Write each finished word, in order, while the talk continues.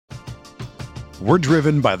We're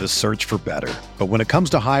driven by the search for better. But when it comes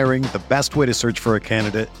to hiring, the best way to search for a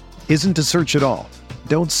candidate isn't to search at all.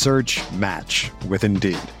 Don't search, match with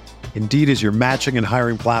Indeed. Indeed is your matching and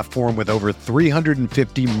hiring platform with over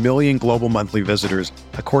 350 million global monthly visitors,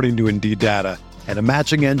 according to Indeed data, and a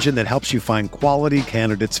matching engine that helps you find quality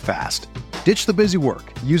candidates fast. Ditch the busy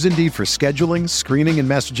work. Use Indeed for scheduling, screening, and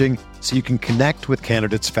messaging so you can connect with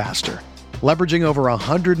candidates faster. Leveraging over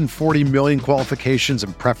 140 million qualifications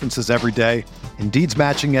and preferences every day, Indeed's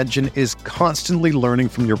matching engine is constantly learning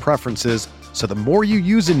from your preferences, so the more you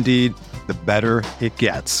use Indeed, the better it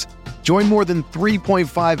gets. Join more than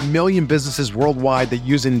 3.5 million businesses worldwide that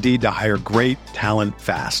use Indeed to hire great talent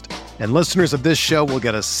fast. And listeners of this show will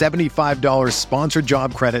get a $75 sponsored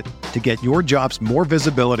job credit to get your jobs more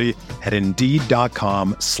visibility at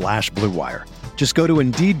Indeed.com/Blue Wire. Just go to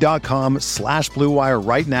Indeed.com/Blue Wire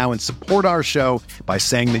right now and support our show by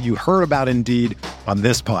saying that you heard about Indeed on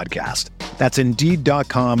this podcast. That's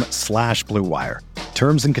Indeed.com/Blue Wire.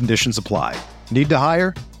 Terms and conditions apply. Need to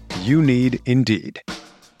hire? You need Indeed.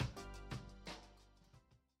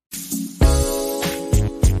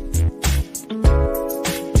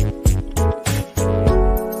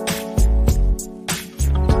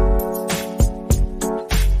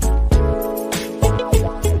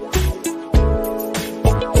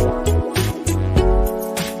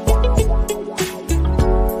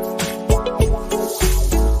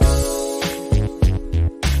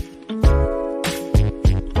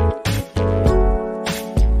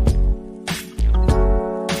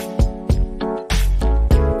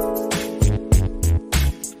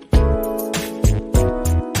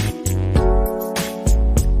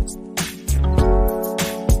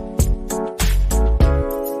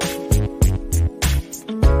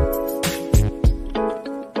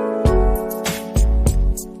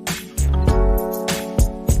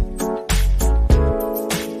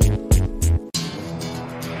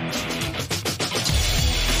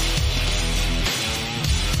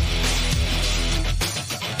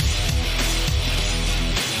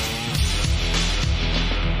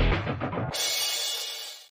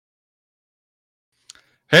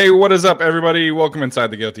 Hey, what is up, everybody? Welcome inside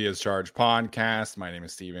the Guilty as Charged podcast. My name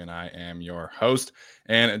is Steven. I am your host.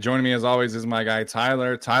 And joining me, as always, is my guy,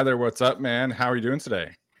 Tyler. Tyler, what's up, man? How are you doing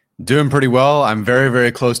today? Doing pretty well. I'm very,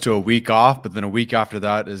 very close to a week off, but then a week after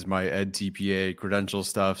that is my EdTPA credential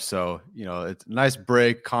stuff. So, it's a nice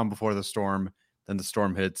break, calm before the storm. Then the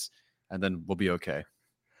storm hits, and then we'll be okay.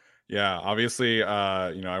 Yeah, obviously,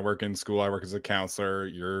 I work in school. I work as a counselor.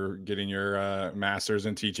 You're getting your master's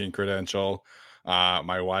in teaching credential.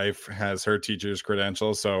 My wife has her teacher's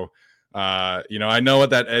credential. So, I know what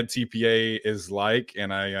that EdTPA is like,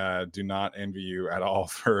 and I do not envy you at all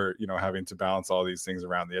for, having to balance all these things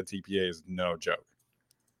around. The EdTPA is no joke.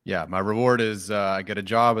 Yeah, my reward is I get a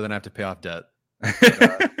job and then I have to pay off debt.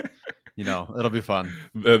 It'll be fun.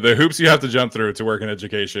 The hoops you have to jump through to work in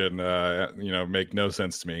education, make no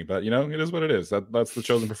sense to me. But, it is what it is. That's the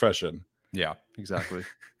chosen profession. Yeah, exactly.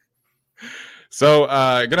 So,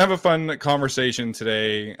 gonna have a fun conversation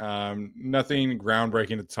today. Nothing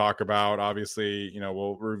groundbreaking to talk about. Obviously,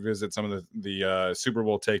 we'll revisit some of the Super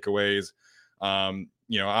Bowl takeaways.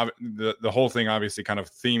 The whole thing, obviously, kind of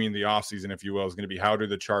theming the offseason, if you will, is going to be how do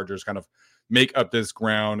the Chargers kind of make up this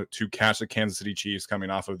ground to catch the Kansas City Chiefs coming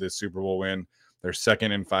off of this Super Bowl win, their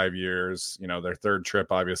second in 5 years, their third trip,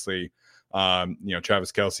 obviously.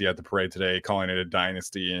 Travis Kelce at the parade today, calling it a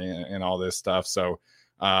dynasty and all this stuff. So,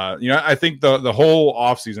 I think the whole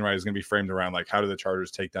offseason, right, is going to be framed around like how do the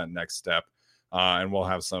Chargers take that next step, and we'll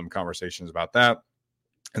have some conversations about that.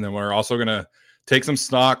 And then we're also going to take some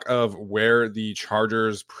stock of where the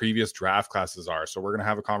Chargers' previous draft classes are. So we're going to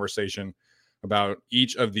have a conversation about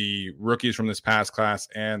each of the rookies from this past class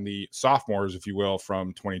and the sophomores, if you will,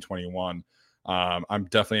 from 2021. I'm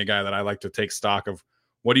definitely a guy that I like to take stock of.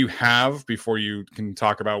 What do you have before you can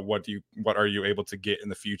talk about what are you able to get in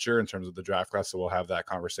the future in terms of the draft class? So we'll have that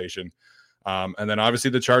conversation. And then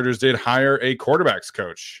obviously the Chargers did hire a quarterbacks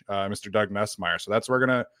coach, Mr. Doug Nussmeier. So that's where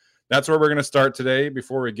we're gonna start today.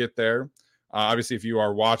 Before we get there, obviously, if you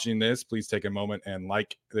are watching this, please take a moment and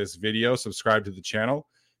like this video, subscribe to the channel.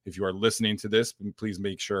 If you are listening to this, please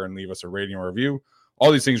make sure and leave us a rating or review.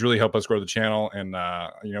 All these things really help us grow the channel, and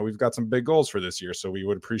we've got some big goals for this year, so we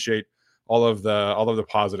would appreciate all of the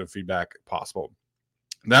positive feedback possible.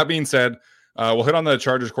 That being said, we'll hit on the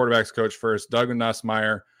Chargers quarterbacks coach first. Doug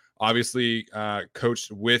Nussmeier obviously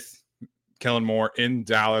coached with Kellen Moore in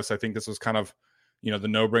Dallas. I think this was kind of, the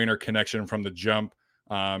no-brainer connection from the jump.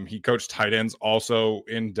 He coached tight ends also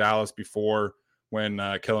in Dallas before when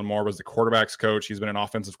Kellen Moore was the quarterbacks coach. He's been an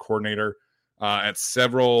offensive coordinator at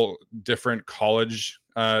several different college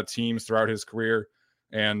teams throughout his career,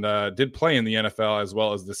 and did play in the NFL as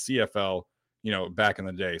well as the CFL, back in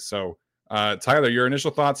the day. So, Tyler, your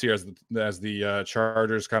initial thoughts here as the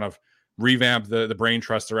Chargers kind of revamp the brain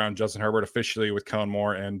trust around Justin Herbert officially with Kellen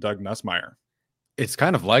Moore and Doug Nussmeier. It's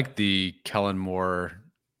kind of like the Kellen Moore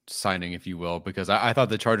signing, if you will, because I thought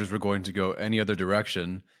the Chargers were going to go any other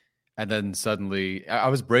direction. And then suddenly I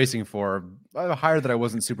was bracing for a hire that I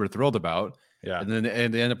wasn't super thrilled about. Yeah. And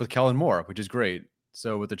then they end up with Kellen Moore, which is great.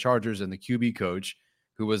 So with the Chargers and the QB coach,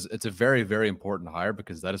 it's a very, very important hire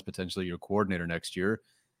because that is potentially your coordinator next year.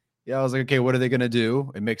 Yeah, I was like, okay, what are they going to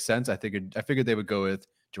do? It makes sense. I figured they would go with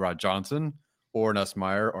Gerard Johnson or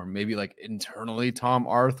Nussmeier, or maybe like internally Tom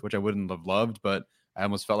Arth, which I wouldn't have loved, but I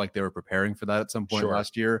almost felt like they were preparing for that at some point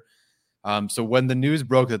last year. So when the news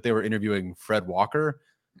broke that they were interviewing Fred Walker,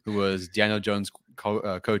 who was Daniel Jones'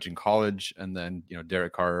 coach in college, and then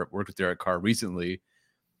Derek Carr worked with Derek Carr recently,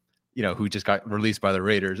 who just got released by the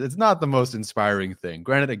Raiders. It's not the most inspiring thing.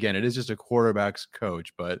 Granted, again, it is just a quarterback's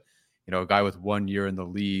coach, but a guy with 1 year in the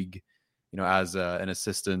league, as an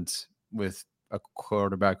assistant with a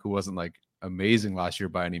quarterback who wasn't like amazing last year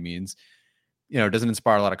by any means, doesn't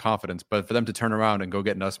inspire a lot of confidence. But for them to turn around and go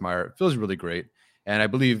get Nussmeier, it feels really great. And I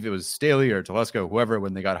believe it was Staley or Telesco, whoever,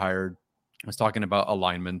 when they got hired, was talking about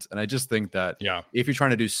alignment. And I just think that if you're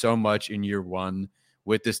trying to do so much in year one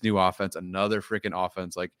with this new offense, another freaking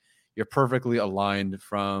offense, like you're perfectly aligned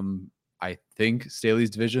from, I think, Staley's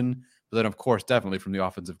division, but then of course, definitely from the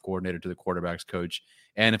offensive coordinator to the quarterback's coach.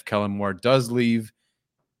 And if Kellen Moore does leave,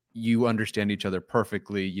 you understand each other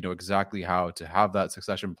perfectly. You know exactly how to have that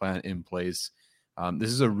succession plan in place.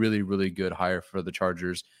 This is a really, really good hire for the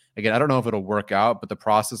Chargers. Again, I don't know if it'll work out, but the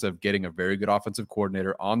process of getting a very good offensive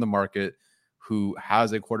coordinator on the market who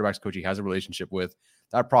has a quarterback's coach he has a relationship with,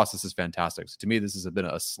 that process is fantastic. So to me, this has been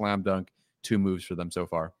a slam dunk 2 moves for them so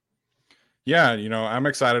far. Yeah, I'm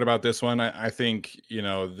excited about this one. I think, you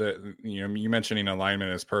mentioning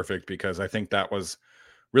alignment is perfect because I think that was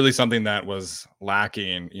really something that was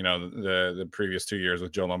lacking, the previous 2 years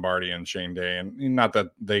with Joe Lombardi and Shane Day. And not that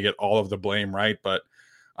they get all of the blame, right? But,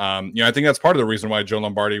 I think that's part of the reason why Joe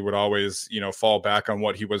Lombardi would always, fall back on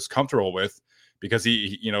what he was comfortable with, because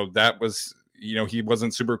he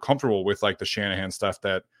wasn't super comfortable with like the Shanahan stuff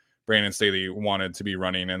that Brandon Staley wanted to be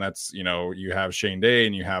running. And that's, you have Shane Day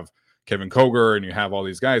and you have Kevin Koger and you have all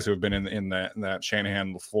these guys who have been in that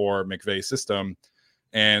Shanahan for McVay system.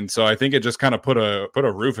 And so I think it just kind of put a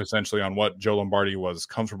roof essentially on what Joe Lombardi was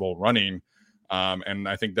comfortable running. And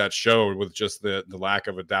I think that showed with just the lack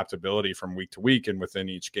of adaptability from week to week and within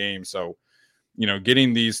each game. So,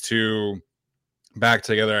 getting these two back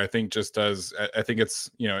together, I think just does, I think it's,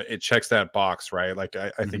 it checks that box, right? Like I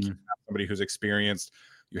think you have somebody who's experienced,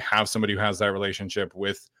 you have somebody who has that relationship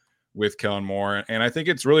with Kellen Moore. And I think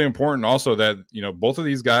it's really important also that, both of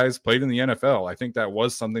these guys played in the NFL. I think that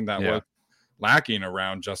was something that was lacking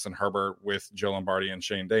around Justin Herbert with Joe Lombardi and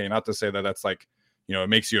Shane Day. Not to say that that's like, it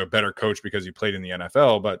makes you a better coach because you played in the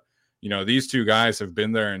NFL, but, these two guys have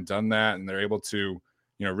been there and done that, and they're able to,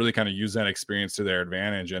 really kind of use that experience to their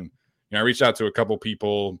advantage. And, I reached out to a couple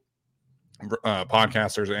people,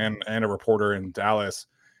 podcasters and a reporter in Dallas,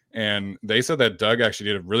 and they said that Doug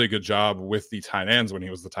actually did a really good job with the tight ends when he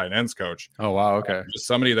was the tight ends coach. Oh, wow. Okay. Just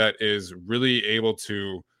somebody that is really able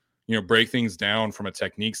to, break things down from a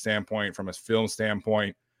technique standpoint, from a film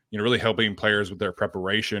standpoint, really helping players with their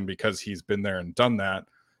preparation because he's been there and done that,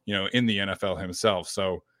 in the NFL himself.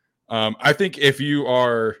 So I think if you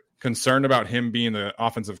are concerned about him being the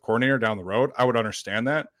offensive coordinator down the road, I would understand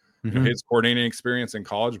that. His coordinating experience in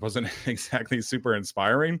college wasn't exactly super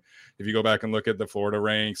inspiring. If you go back and look at the Florida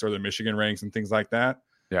ranks or the Michigan ranks and things like that,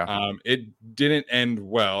 it didn't end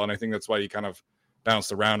well. And I think that's why he kind of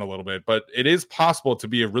bounced around a little bit. But it is possible to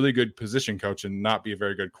be a really good position coach and not be a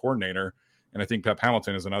very good coordinator. And I think Pep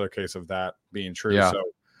Hamilton is another case of that being true. Yeah.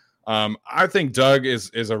 So I think Doug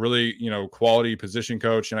is a really, quality position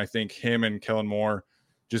coach. And I think him and Kellen Moore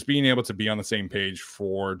just being able to be on the same page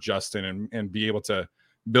for Justin and be able to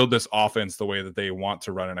build this offense the way that they want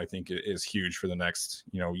to run it, I think it is huge for the next,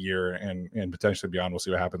 year and potentially beyond. We'll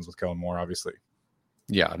see what happens with Kellen Moore, obviously.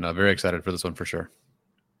 Yeah, no, very excited for this one for sure.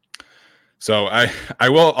 So I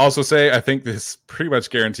will also say, I think this pretty much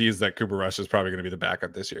guarantees that Cooper Rush is probably going to be the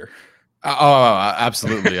backup this year. Oh,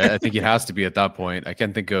 absolutely. I think it has to be at that point. I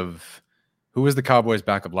can't think of who was the Cowboys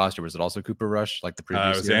backup last year. Was it also Cooper Rush like the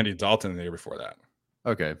previous It was year? Andy Dalton the year before that.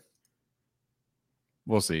 Okay.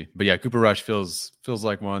 We'll see. But yeah, Cooper Rush feels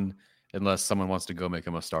like one, unless someone wants to go make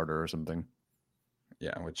him a starter or something.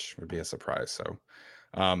 Yeah, which would be a surprise. So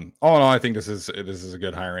all in all, I think this is a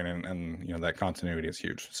good hiring and that continuity is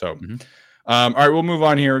huge. So All right, we'll move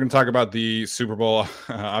on here. We're going to talk about the Super Bowl.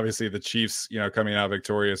 Obviously, the Chiefs, coming out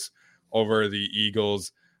victorious over the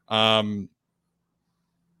Eagles.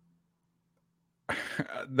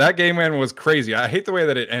 That game, man, was crazy. I hate the way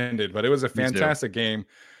that it ended, but it was a fantastic game.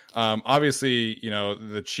 Obviously,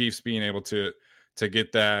 the Chiefs being able to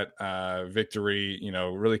get that victory,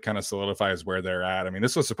 really kind of solidifies where they're at. I mean,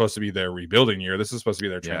 this was supposed to be their rebuilding year. This is supposed to be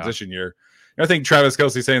their transition year. I think Travis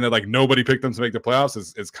Kelce saying that like nobody picked them to make the playoffs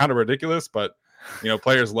is kind of ridiculous, but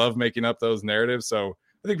players love making up those narratives. So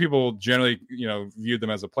I think people generally, viewed them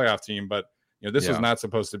as a playoff team, but this was not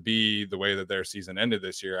supposed to be the way that their season ended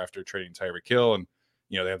this year after trading Tyreek Hill. And,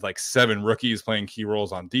 they have like 7 rookies playing key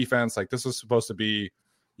roles on defense. Like this was supposed to be,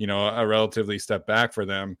 a relatively step back for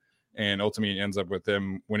them. And ultimately it ends up with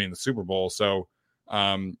them winning the Super Bowl. So,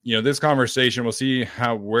 this conversation, we'll see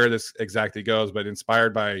where this exactly goes, but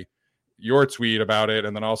inspired by your tweet about it.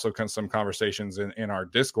 And then also some conversations in our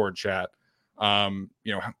Discord chat. Everyone's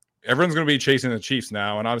going to be chasing the Chiefs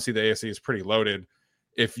now. And obviously the AFC is pretty loaded.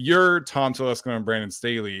 If you're Tom Telesco and Brandon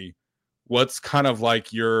Staley, what's kind of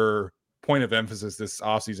like your point of emphasis this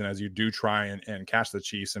offseason as you do try and catch the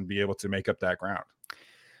Chiefs and be able to make up that ground?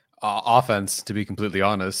 Offense, to be completely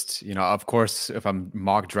honest. Of course, if I'm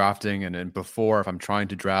mock drafting and if I'm trying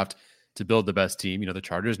to draft to build the best team, the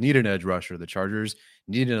Chargers need an edge rusher. The Chargers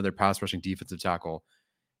need another pass rushing defensive tackle.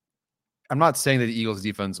 I'm not saying that the Eagles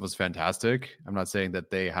defense was fantastic. I'm not saying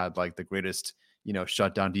that they had like the greatest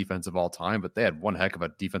shutdown defense of all time, but they had one heck of a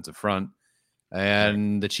defensive front,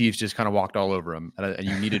 and the Chiefs just kind of walked all over them. And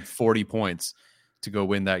you needed 40 points to go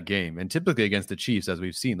win that game. And typically against the Chiefs, as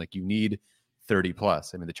we've seen, like you need 30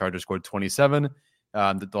 plus. I mean, the Chargers scored 27.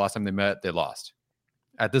 The last time they met, they lost.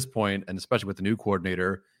 At this point, and especially with the new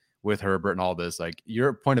coordinator, with Herbert and all this, like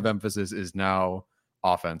your point of emphasis is now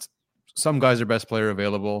offense. Some guys are best player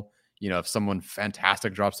available. If someone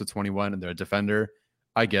fantastic drops to 21 and they're a defender,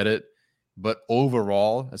 I get it. But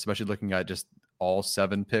overall, especially looking at just all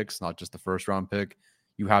 7 picks, not just the first round pick,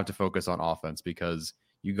 you have to focus on offense because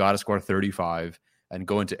you got to score 35 and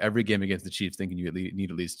go into every game against the Chiefs thinking you need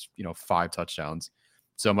at least 5 touchdowns.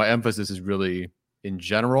 So my emphasis is really, in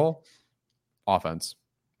general, offense.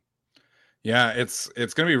 Yeah, it's going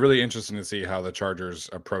to be really interesting to see how the Chargers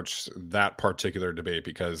approach that particular debate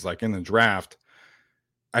because, like in the draft,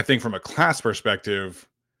 I think from a class perspective,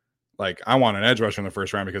 like I want an edge rusher in the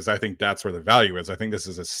first round because I think that's where the value is. I think this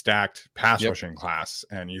is a stacked pass rushing class,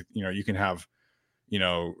 and you can have,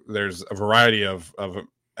 there's a variety of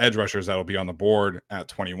edge rushers that'll be on the board at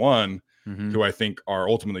 21 who I think are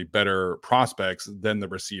ultimately better prospects than the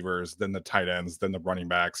receivers, than the tight ends, than the running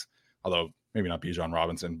backs. Although maybe not Bijan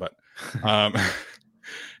Robinson, but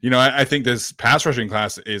I think this pass rushing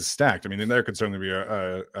class is stacked. I mean, there could certainly be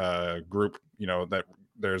a group, that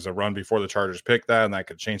there's a run before the Chargers pick that, and that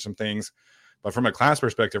could change some things. But from a class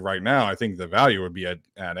perspective right now, I think the value would be an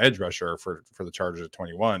edge rusher for the Chargers at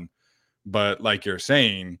 21. But like you're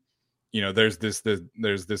saying, there's this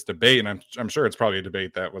debate, and I'm sure it's probably a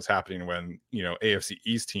debate that was happening when, AFC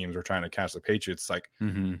East teams were trying to catch the Patriots. Like,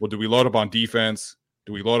 well, do we load up on defense?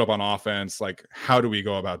 Do we load up on offense? Like, how do we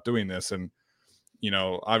go about doing this? And,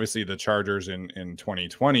 obviously the Chargers in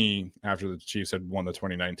 2020, after the Chiefs had won the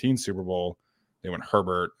 2019 Super Bowl, they went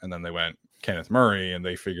Herbert and then they went Kenneth Murray, and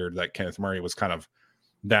they figured that Kenneth Murray was kind of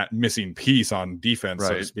that missing piece on defense,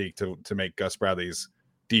 so to speak, to make Gus Bradley's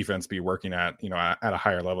defense be working at a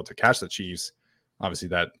higher level to catch the Chiefs. Obviously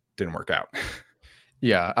that didn't work out.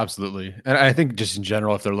 Yeah, absolutely. And I think just in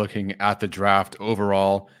general, if they're looking at the draft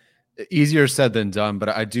overall, easier said than done, but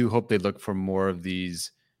I do hope they look for more of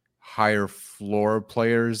these higher floor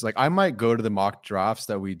players. Like I might go to the mock drafts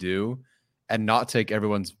that we do and not take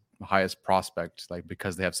everyone's highest prospect, like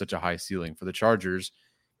because they have such a high ceiling. For the Chargers,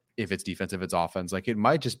 if it's defense, if it's offense, like it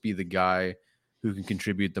might just be the guy who can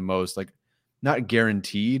contribute the most, like not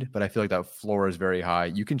guaranteed, but I feel like that floor is very high.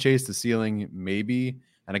 You can chase the ceiling maybe.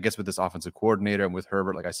 And I guess with this offensive coordinator and with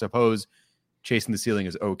Herbert, like I suppose chasing the ceiling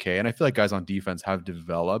is okay. And I feel like guys on defense have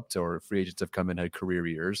developed, or free agents have come in, had career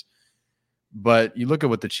years. But you look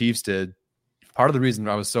at what the Chiefs did. Part of the reason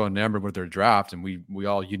I was so enamored with their draft, and we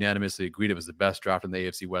all unanimously agreed it was the best draft in the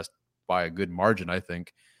AFC West by a good margin, I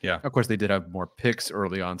think. Yeah. Of course, they did have more picks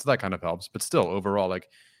early on, so that kind of helps. But still, overall, like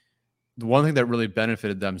the one thing that really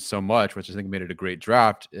benefited them so much, which I think made it a great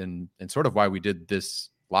draft, and sort of why we did this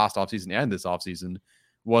last offseason and this offseason,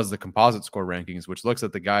 was the composite score rankings, which looks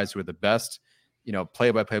at the guys who are the best,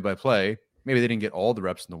 play. Maybe they didn't get all the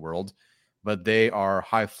reps in the world, but they are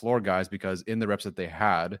high floor guys because in the reps that they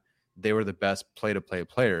had, they were the best play-to-play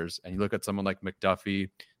players. And you look at someone like McDuffie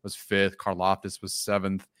was 5th, Karlaftis was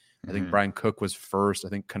 7th. I think Brian Cook was 1st. I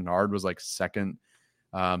think Kennard was like 2nd.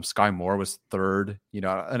 Sky Moore was third,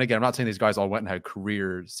 and again, I'm not saying these guys all went and had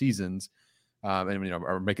career seasons, and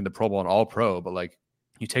are making the Pro Bowl and All Pro, but like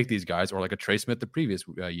you take these guys, or like a Trey Smith the previous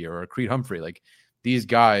year, or a Creed Humphrey, like these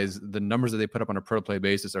guys, the numbers that they put up on a per play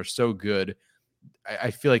basis are so good.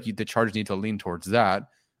 I feel like the Chargers need to lean towards that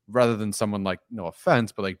rather than someone like, no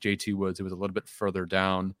offense, but like JT Woods, who was a little bit further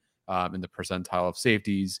down in the percentile of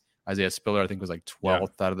safeties. Isaiah Spiller, I think, was like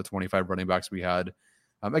 12th out of the 25 running backs we had.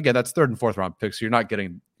 Again, that's third and fourth round picks, so you're not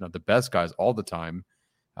getting the best guys all the time.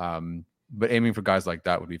 But aiming for guys like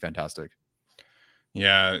that would be fantastic.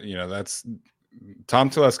 Yeah, that's Tom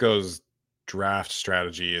Telesco's draft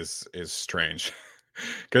strategy is strange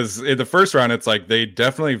because in the first round, it's like they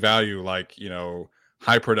definitely value like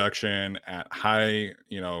high production at high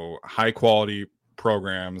quality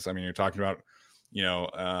programs. I mean, you're talking about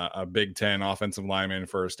a Big Ten offensive lineman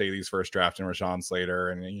for Staley's first draft in Rashawn Slater,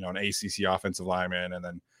 and an ACC offensive lineman, and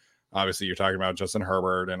then obviously you're talking about Justin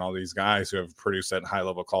Herbert and all these guys who have produced at high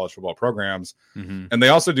level college football programs. Mm-hmm. And they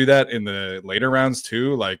also do that in the later rounds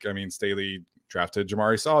too. Like, I mean, Staley drafted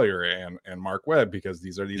Jamari Sawyer and Mark Webb because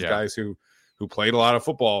these are these guys who played a lot of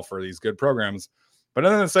football for these good programs. But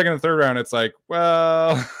then in the second and third round, it's like,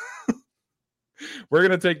 well, we're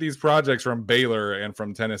going to take these projects from Baylor and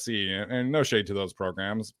from Tennessee, and no shade to those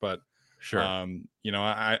programs, but sure.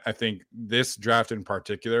 I think this draft in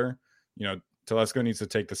particular, Telesco needs to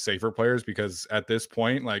take the safer players, because at this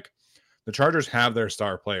point, like, the Chargers have their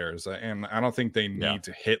star players, and I don't think they need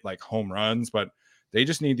to hit like home runs, but they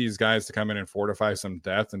just need these guys to come in and fortify some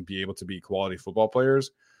depth and be able to be quality football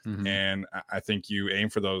players. Mm-hmm. And I think you aim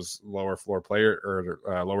for those lower floor player or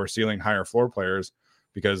lower ceiling, higher floor players,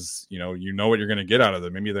 because you know what you're going to get out of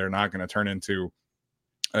them. Maybe they're not going to turn into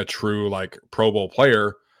a true like Pro Bowl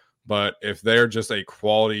player, but if they're just a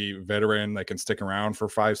quality veteran that can stick around for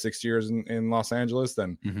 5-6 years in Los Angeles,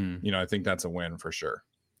 then I think that's a win for sure.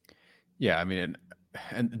 Yeah, I mean,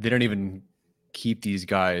 and they don't even keep these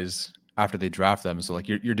guys after they draft them. So like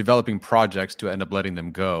you're developing projects to end up letting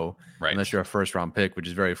them go, right? Unless you're a first round pick, which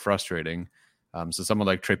is very frustrating. So someone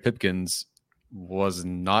like Trey Pipkins was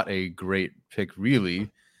not a great pick really,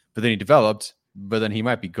 but then he developed, but then he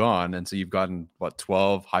might be gone. And so you've gotten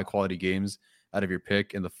 12 high quality games out of your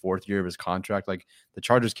pick in the fourth year of his contract. Like, the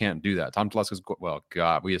Chargers can't do that. Tom Telesco's,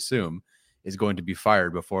 we assume, is going to be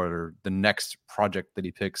fired before the next project that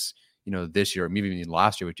he picks, this year, maybe even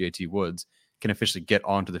last year with JT Woods, can officially get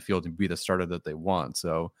onto the field and be the starter that they want.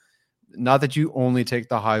 So not that you only take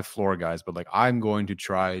the high floor guys, but like, I'm going to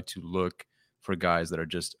try to look for guys that are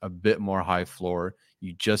just a bit more high floor.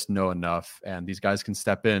 You just know enough, and these guys can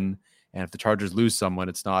step in. And if the Chargers lose someone,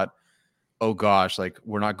 it's not, oh gosh, like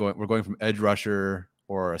we're going from edge rusher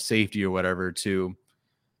or a safety or whatever to,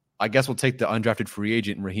 I guess we'll take the undrafted free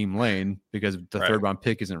agent Raheem Lane because the third round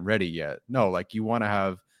pick isn't ready yet. No, like, you want to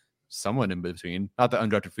have someone in between. Not that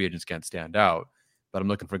undrafted free agents can't stand out, but I'm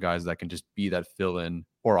looking for guys that can just be that fill in,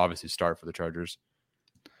 or obviously start for the Chargers.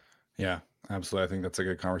 Yeah, absolutely. I think that's a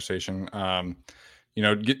good conversation.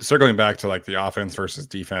 Circling back to like the offense versus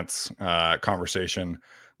defense conversation,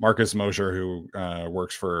 Marcus Mosher, who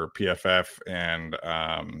works for PFF and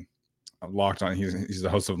Locked On, he's the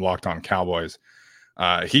host of Locked On Cowboys.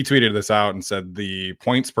 He tweeted this out and said the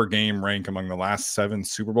points per game rank among the last 7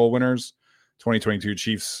 Super Bowl winners: 2022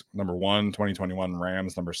 Chiefs number 1, 2021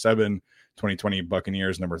 Rams number 7, 2020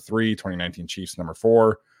 Buccaneers number 3, 2019 Chiefs number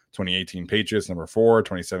 4, 2018 Patriots number 4,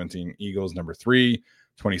 2017 Eagles number 3,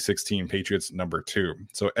 2016 Patriots number 2.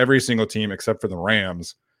 So every single team except for the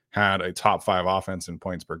Rams had a top 5 offense in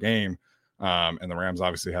points per game. And the Rams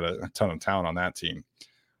obviously had a ton of talent on that team.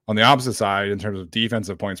 On the opposite side, in terms of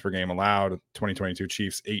defensive points per game allowed, 2022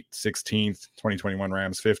 Chiefs 16th, 2021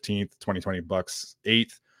 Rams 15th, 2020 Bucks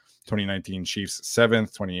 8th, 2019 Chiefs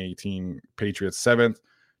 7th, 2018 Patriots 7th,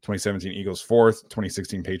 2017 Eagles 4th,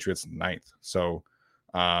 2016 Patriots 9th. So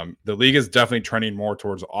the league is definitely trending more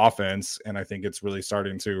towards offense, and I think it's really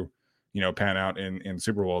starting to, pan out in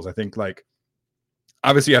Super Bowls. I think, like,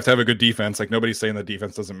 obviously you have to have a good defense. Like, nobody's saying that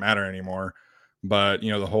defense doesn't matter anymore, but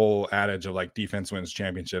the whole adage of like defense wins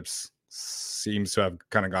championships seems to have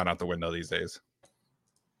kind of gone out the window these days.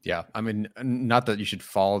 Yeah, I mean, not that you should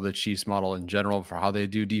follow the Chiefs model in general for how they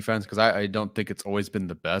do defense, because I don't think it's always been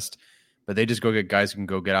the best. But they just go get guys who can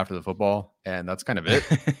go get after the football, and that's kind of it.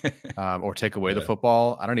 Or take away the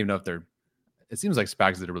football. I don't even know if it seems like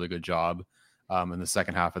Spags did a really good job in the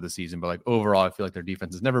second half of the season. But like, overall, I feel like their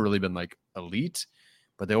defense has never really been like elite,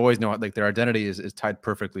 but they always know, like, their identity is tied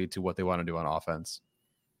perfectly to what they want to do on offense.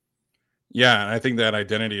 Yeah, and I think that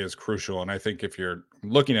identity is crucial. And I think if you're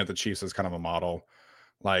looking at the Chiefs as kind of a model,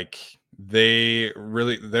 like,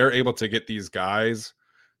 they're able to get these guys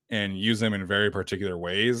and use them in very particular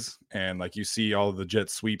ways. And like you see all of the jet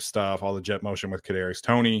sweep stuff, all the jet motion with Kadarius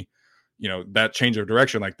Toney, that change of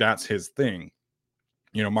direction, like that's his thing.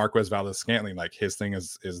 Marquez Valdes-Scantling, like his thing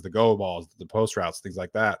is the go balls, the post routes, things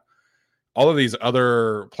like that. All of these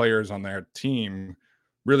other players on their team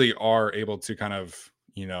really are able to kind of,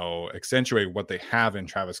 accentuate what they have in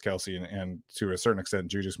Travis Kelce and to a certain extent,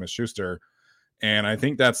 Juju Smith-Schuster. And I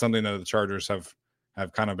think that's something that the Chargers have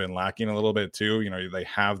kind of been lacking a little bit too. They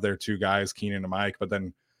have their two guys, Keenan and Mike, but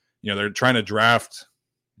then, they're trying to draft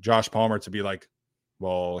Josh Palmer to be like,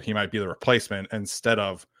 well, he might be the replacement instead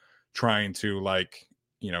of trying to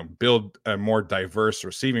build a more diverse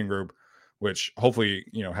receiving group, which hopefully,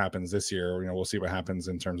 happens this year. We'll see what happens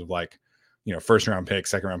in terms of first round pick,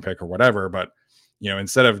 second round pick or whatever. But,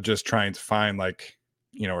 instead of just trying to find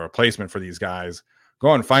a replacement for these guys,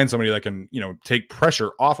 go and find somebody that can, take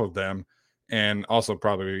pressure off of them and also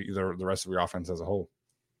probably the rest of your offense as a whole.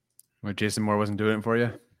 What, Jason Moore wasn't doing it for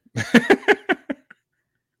you?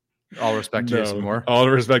 All respect to Jason Moore. All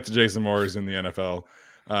respect to Jason Moore is in the NFL,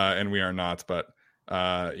 and we are not. But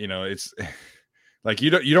it's like you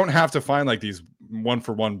don't have to find these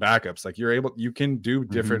 1-for-1 backups. Like you can do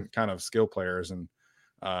different kind of skill players, and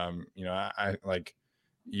I like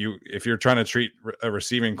you if you're trying to treat a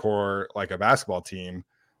receiving core like a basketball team,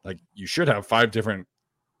 like you should have 5 different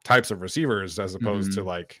types of receivers as opposed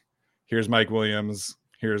to here's Mike Williams,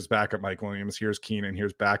 here's backup Mike Williams, here's Keenan,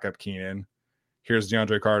 here's backup Keenan, here's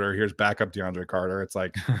DeAndre Carter, here's backup DeAndre Carter. It's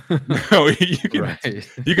like, no,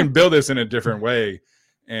 you can build this in a different way.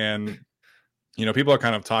 And, people are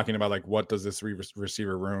kind of talking about what does this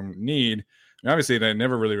receiver room need? And obviously they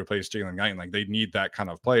never really replaced Jalen Guyton. They need that kind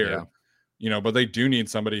of player, but they do need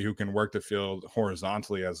somebody who can work the field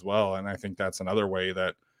horizontally as well. And I think that's another way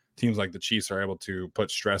that teams like the Chiefs are able to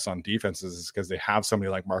put stress on defenses is because they have somebody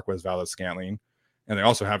like Marquez Valdes-Scantling, and they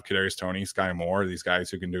also have Kadarius Toney, Sky Moore, these guys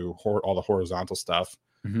who can do all the horizontal stuff.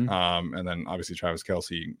 And then obviously Travis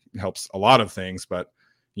Kelce helps a lot of things, but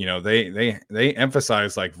they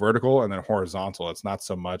emphasize vertical and then horizontal. It's not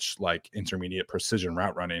so much intermediate precision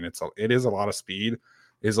route running. It is a lot of speed,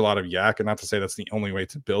 is a lot of yak, and not to say that's the only way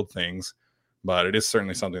to build things, but it is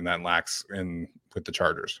certainly something that lacks with the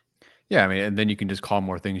Chargers. Yeah, I mean, and then you can just call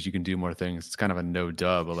more things. You can do more things. It's kind of a no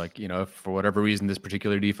dub. But if for whatever reason this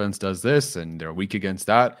particular defense does this and they're weak against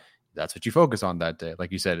that, that's what you focus on that day.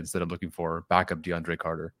 Like you said, instead of looking for backup DeAndre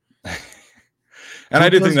Carter. And I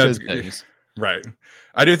do think that's right.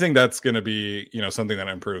 I do think that's going to be, something that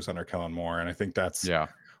improves under Kellen Moore. And I think that's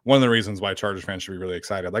one of the reasons why Chargers fans should be really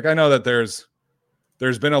excited. I know that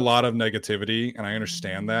there's been a lot of negativity, and I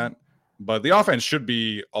understand that, but the offense should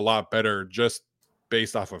be a lot better just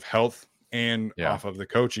based off of health and off of the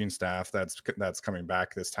coaching staff that's coming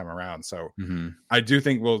back this time around. So I do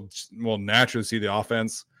think we'll naturally see the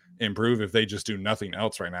offense improve if they just do nothing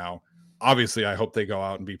else right now. Obviously, I hope they go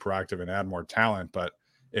out and be proactive and add more talent, but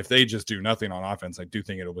if they just do nothing on offense, I do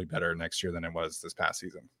think it'll be better next year than it was this past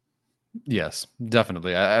season. Yes,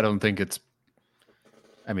 definitely. I don't think it's,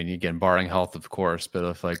 again, barring health, of course, but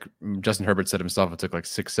if Justin Herbert said himself, it took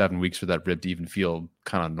 6-7 weeks for that rib to even feel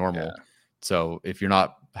kind of normal. Yeah. So if you're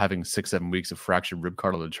not having 6-7 weeks of fractured rib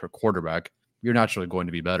cartilage for a quarterback, you're naturally going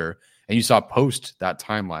to be better. And you saw post that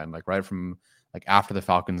timeline, right from after the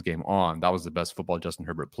Falcons game on, that was the best football Justin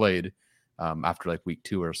Herbert played after week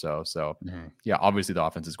 2 or so. So yeah, obviously the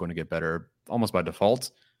offense is going to get better almost by default.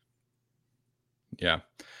 Yeah.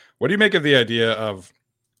 What do you make of the idea of,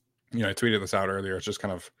 I tweeted this out earlier. It's just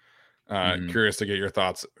kind of curious to get your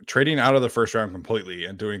thoughts. Trading out of the first round completely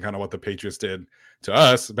and doing kind of what the Patriots did to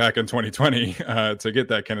us back in 2020 to get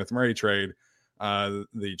that Kenneth Murray trade.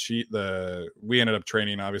 We ended up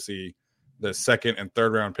trading obviously the second and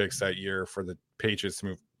third round picks that year for the Patriots to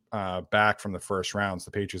move back from the first rounds.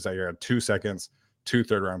 The Patriots that year had 2 seconds, 2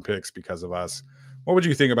 third round picks because of us. What would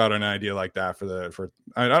you think about an idea like that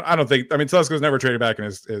I don't think, Telesco's never traded back in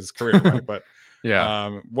his career, right? But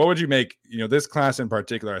what would you make, this class in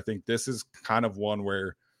particular? I think this is kind of one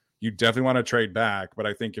where you definitely want to trade back, but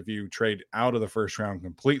I think if you trade out of the first round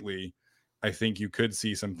completely, I think you could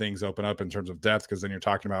see some things open up in terms of depth, because then you're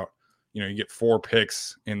talking about, you get 4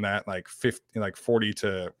 picks in that 40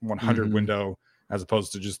 to 100 window, as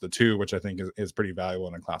opposed to just the 2, which I think is pretty valuable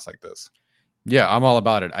in a class like this. Yeah, I'm all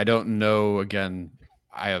about it. I don't know. Again,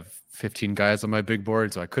 I have 15 guys on my big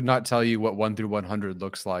board, so I could not tell you what 1 through 100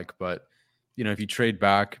 looks like. But, if you trade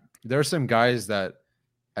back, there are some guys that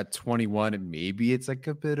at 21, and maybe it's a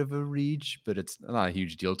bit of a reach, but it's not a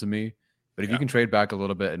huge deal to me. But if you can trade back a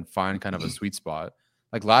little bit and find kind of a sweet spot,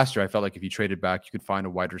 like last year, I felt like if you traded back, you could find a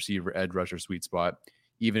wide receiver, edge rusher sweet spot,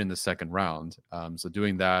 even in the second round. So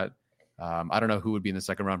doing that, I don't know who would be in the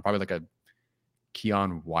second round. Probably like a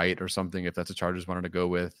Keon White or something, if that's a Chargers wanted to go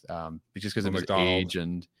with, just because of his age.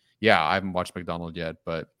 And yeah, I haven't watched McDonald yet,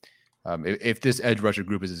 but if this edge rusher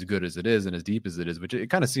group is as good as it is and as deep as it is, which it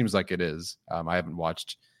kind of seems like it is, I haven't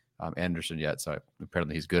watched Anderson yet, so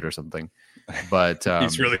apparently he's good or something. But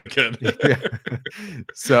he's really good. Yeah.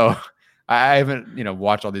 So I haven't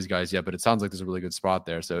watched all these guys yet, but it sounds like there's a really good spot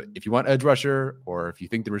there. So if you want edge rusher, or if you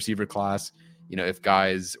think the receiver class, if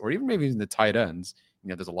guys, or even maybe in the tight ends,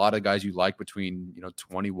 there's a lot of guys you like between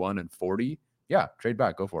 21 and 40. Yeah, trade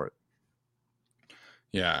back, go for it.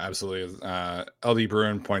 Yeah, absolutely. LD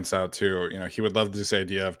Bruin points out too, he would love this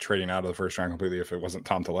idea of trading out of the first round completely if it wasn't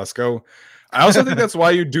Tom Telesco. I also think that's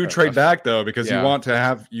why you do trade back though, because you want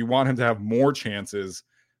him to have more chances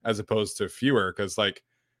as opposed to fewer. Because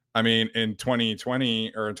in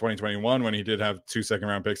 2020 or in 2021, when he did have 2 second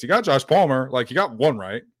round picks, he got Josh Palmer. He got one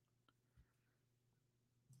right.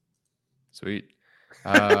 Sweet.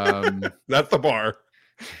 That's the bar.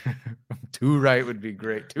 2 right would be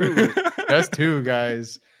great. 2, just 2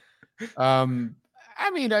 guys. Even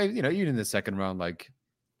in the second round,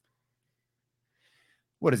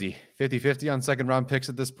 what is he? 50-50 on second round picks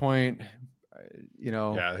at this point.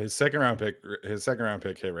 Yeah, his second round pick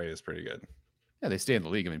hit rate is pretty good. Yeah, they stay in the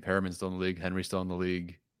league. Perriman's still in the league, Henry's still in the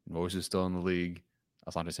league, Mose is still in the league.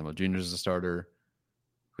 Asante Samuel Jr. is a starter.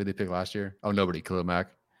 Who did they pick last year? Oh, nobody. Khalil Mack.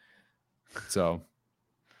 So,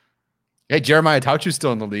 hey, Jeremiah Tauchu's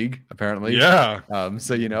still in the league, apparently. Yeah.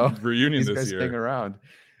 Reunion this year. Hang around.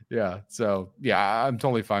 Yeah. So, yeah, I'm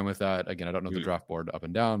totally fine with that. Again, I don't know the draft board up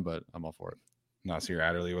and down, but I'm all for it. Nasir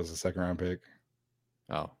Adderley was a second round pick.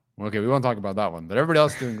 Oh, okay. We won't talk about that one, but everybody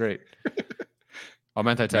else is doing great.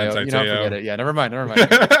 Manti Te'o. Forget it. Yeah, never mind. All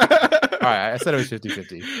right, I said it was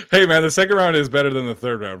 50-50. Hey, man, the second round is better than the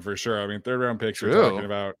third round for sure. Third round picks, we're talking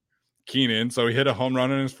about Keenan. So he hit a home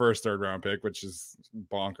run in his first third round pick, which is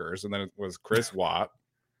bonkers. And then it was Chris Watt.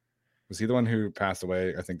 Was he the one who passed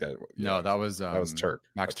away? I think that. No, that was Turk.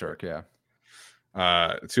 Max Turk, yeah.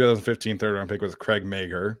 2015 third round pick was Craig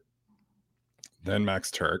Mager. Then Max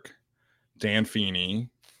Turk. Dan Feeney,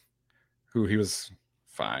 who he was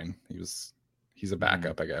fine. He's a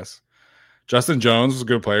backup, I guess. Justin Jones was a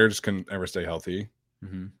good player, just couldn't ever stay healthy.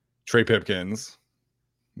 Mm-hmm. Trey Pipkins,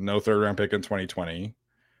 no third round pick in 2020.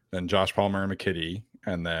 Then Josh Palmer and McKitty,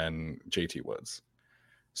 and then JT Woods.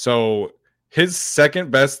 So his second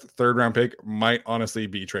best third round pick might honestly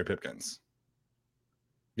be Trey Pipkins.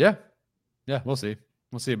 Yeah. Yeah, we'll see.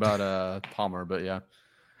 We'll see about Palmer, but yeah.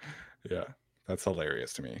 Yeah, that's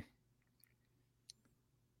hilarious to me.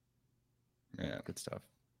 Yeah, good stuff.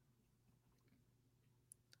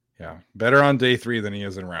 Yeah, better on day 3 than he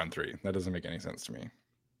is in round 3. That doesn't make any sense to me.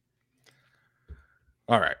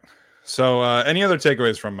 All right. So any other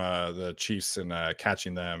takeaways from the Chiefs and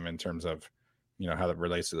catching them in terms of, how that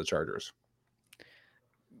relates to the Chargers?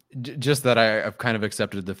 Just that I've kind of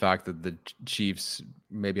accepted the fact that the Chiefs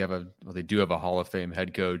maybe they do have a Hall of Fame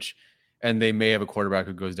head coach, and they may have a quarterback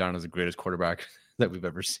who goes down as the greatest quarterback that we've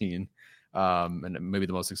ever seen. And maybe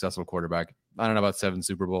the most successful quarterback. I don't know about 7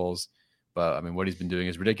 Super Bowls, but what he's been doing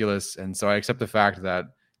is ridiculous. And so I accept the fact that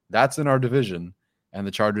that's in our division, and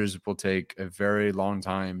the Chargers will take a very long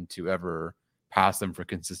time to ever pass them for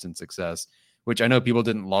consistent success, which I know people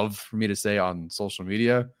didn't love for me to say on social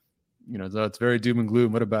media. It's very doom and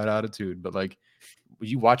gloom. What a bad attitude. But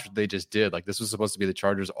you watch what they just did. This was supposed to be the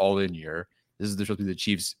Chargers all-in year. This is supposed to be the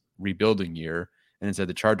Chiefs rebuilding year. And instead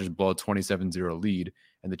the Chargers blow a 27-0 lead,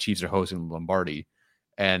 and the Chiefs are hosting Lombardi.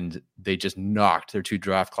 And they just knocked their 2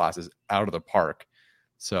 draft classes out of the park.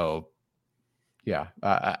 So, yeah,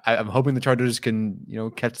 I'm hoping the Chargers can,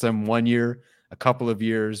 catch them 1 year, a couple of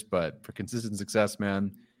years. But for consistent success,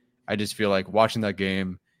 man, I just feel like watching that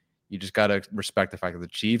game, you just got to respect the fact that the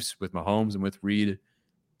Chiefs with Mahomes and with Reed,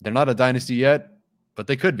 they're not a dynasty yet, but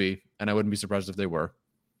they could be. And I wouldn't be surprised if they were.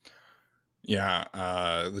 Yeah.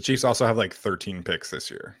 The Chiefs also have 13 picks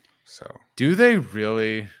this year. So do they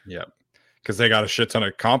really? Yep. Because they got a shit ton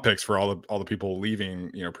of comp picks for all the people leaving,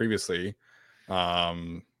 previously.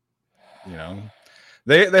 They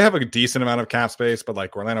have a decent amount of cap space,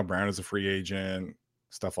 but Orlando Brown is a free agent,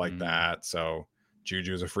 stuff like that. So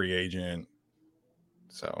Juju is a free agent.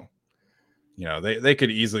 So, they could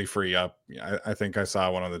easily free up. I think I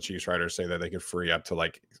saw one of the Chiefs writers say that they could free up to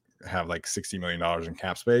have $60 million in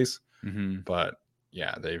cap space. Mm-hmm. But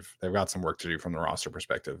yeah, they've got some work to do from the roster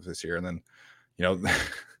perspective this year. And then,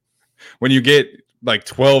 when you get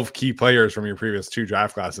 12 key players from your previous 2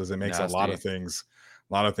 draft classes, it makes a lot of things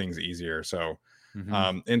easier. So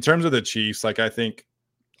in terms of the Chiefs, I think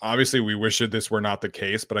obviously we wish that this were not the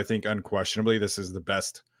case, but I think unquestionably this is the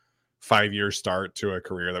best 5-year start to a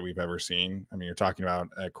career that we've ever seen. I mean, you're talking about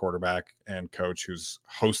a quarterback and coach who's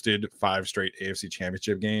hosted 5 straight AFC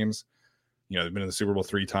Championship games. You know, they've been in the Super Bowl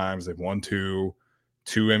 3 times. They've won 2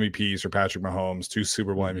 MVPs for Patrick Mahomes, 2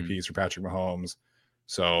 Super Bowl MVPs for Patrick Mahomes.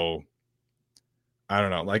 So I don't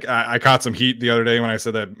know. Like I caught some heat the other day when I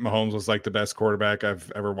said that Mahomes was like the best quarterback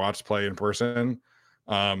I've ever watched play in person.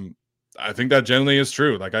 I think that generally is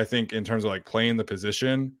true. Like, I think in terms of like playing the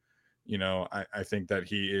position, you know, I think that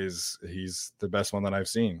he's the best one that I've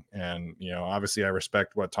seen. And, you know, obviously I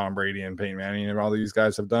respect what Tom Brady and Peyton Manning and all these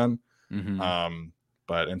guys have done.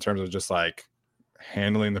 But in terms of just like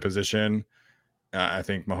handling the position, I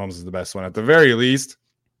think Mahomes is the best one. At the very least,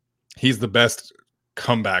 he's the best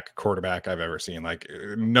comeback quarterback I've ever seen. Like,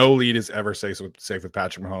 no lead is ever safe with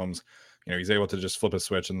Patrick Mahomes. You know, he's able to just flip a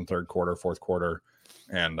switch in the third quarter, fourth quarter,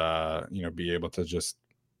 and you know, be able to just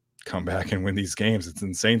come back and win these games. It's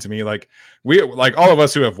insane to me. Like, all of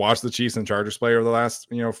us who have watched the Chiefs and Chargers play over the last,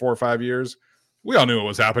 you know, 4 or 5 years, we all knew what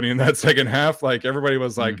was happening in that second half. Like, everybody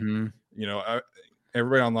was like, you know,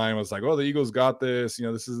 everybody online was like, "Oh, the Eagles got this. You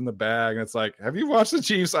know, this is in the bag." And it's like, have you watched the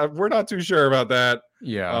Chiefs? We're not too sure about that.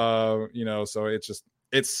 Yeah. You know, so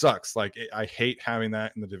it sucks. Like, I hate having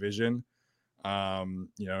that in the division. You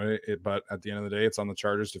know, but at the end of the day, it's on the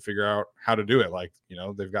Chargers to figure out how to do it. Like, you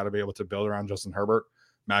know, they've got to be able to build around Justin Herbert,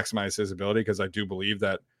 maximize his ability, because I do believe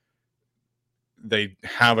that they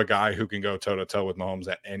have a guy who can go toe to toe with Mahomes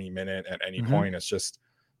at any minute, at any point. It's just,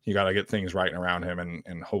 you got to get things right around him,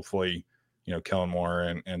 and hopefully, you know, Kellen Moore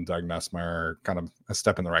and Doug Nussmeier are kind of a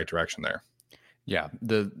step in the right direction there. Yeah,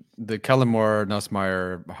 the Kellen Moore,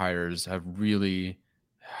 Nussmeier hires have really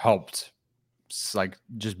helped, like,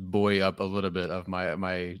 just buoy up a little bit of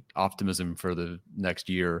my optimism for the next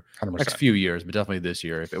year, 100%. Next few years, but definitely this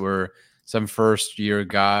year. If it were some first year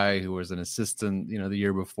guy who was an assistant, you know, the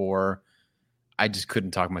year before, I just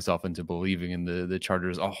couldn't talk myself into believing in the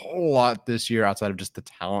Chargers a whole lot this year, outside of just the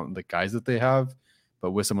talent and the guys that they have.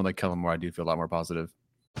 But with someone like Kellen Moore, I do feel a lot more positive.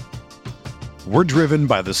 We're driven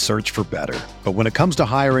by the search for better. But when it comes to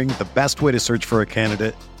hiring, the best way to search for a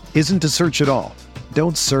candidate isn't to search at all.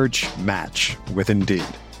 Don't search, match with Indeed.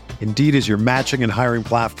 Indeed is your matching and hiring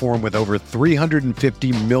platform with over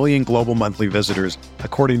 350 million global monthly visitors,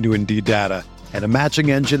 according to Indeed data, and a matching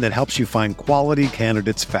engine that helps you find quality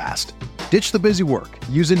candidates fast. Ditch the busy work.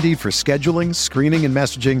 Use Indeed for scheduling, screening, and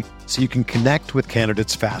messaging so you can connect with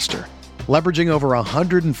candidates faster. Leveraging over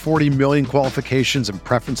 140 million qualifications and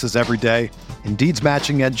preferences every day, Indeed's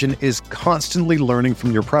matching engine is constantly learning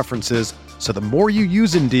from your preferences, so the more you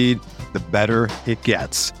use Indeed, the better it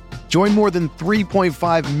gets. Join more than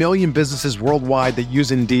 3.5 million businesses worldwide that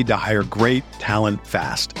use Indeed to hire great talent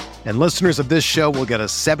fast. And listeners of this show will get a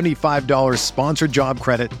 $75 sponsored job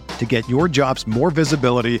credit to get your jobs more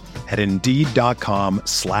visibility at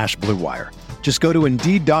Indeed.com/Blue Wire. Just go to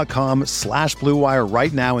Indeed.com/Blue Wire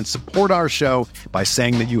right now and support our show by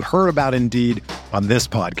saying that you heard about Indeed on this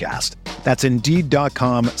podcast. That's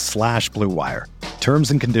Indeed.com/Blue Wire.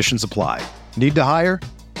 Terms and conditions apply. Need to hire?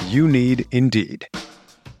 You need Indeed.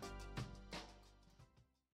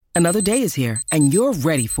 Another day is here, and you're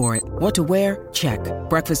ready for it. What to wear? Check.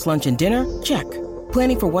 Breakfast, lunch, and dinner? Check.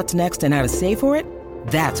 Planning for what's next and how to save for it?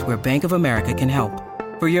 That's where Bank of America can help.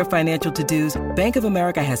 For your financial to-dos, Bank of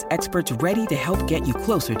America has experts ready to help get you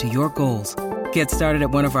closer to your goals. Get started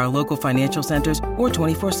at one of our local financial centers or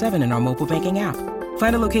 24/7 in our mobile banking app.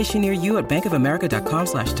 Find a location near you at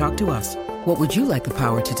bankofamerica.com/talktous. What would you like the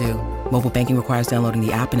power to do? Mobile banking requires downloading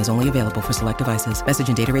the app and is only available for select devices. Message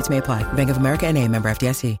and data rates may apply. Bank of America NA, member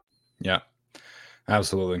FDIC. Yeah,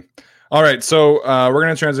 absolutely. All right, so we're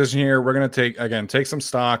going to transition here. We're going to take some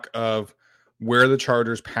stock of where the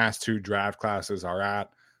Chargers' past 2 draft classes are at.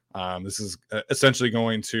 This is essentially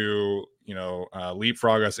going to, you know,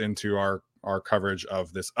 leapfrog us into our coverage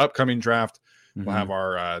of this upcoming draft. We'll have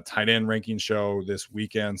our tight end ranking show this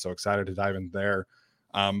weekend, so excited to dive in there.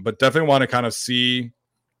 But definitely want to kind of see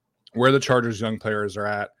where the Chargers' young players are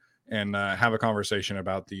at and have a conversation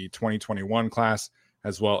about the 2021 class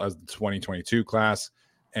as well as the 2022 class,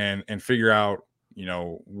 and figure out, you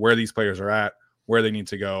know, where these players are at, where they need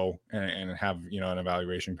to go, and have, you know, an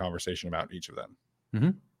evaluation conversation about each of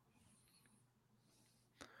them.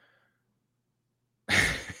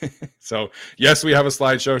 So yes, we have a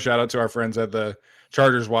slideshow. Shout out to our friends at the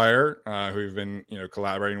Chargers Wire, who we've been, you know,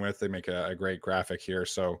 collaborating with. They make a great graphic here.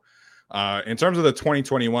 So in terms of the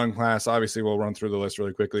 2021 class, obviously we'll run through the list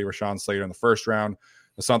really quickly. Rashawn Slater in the first round,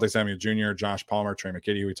 Asante Samuel Jr., Josh Palmer, Trey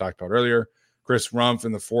McKitty, who we talked about earlier, Chris Rumpf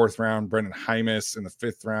in the 4th round, Brendan Hymus in the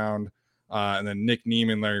 5th round, and then Nick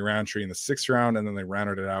Neiman, Larry Roundtree in the 6th round, and then they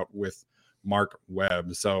rounded it out with Mark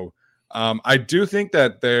Webb. So I do think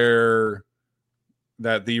that the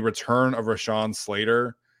return of Rashawn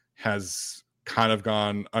Slater has kind of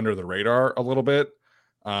gone under the radar a little bit.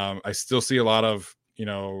 I still see a lot of,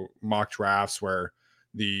 mock drafts where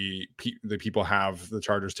the people have the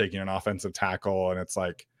Chargers taking an offensive tackle, and it's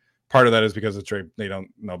like part of that is because of they don't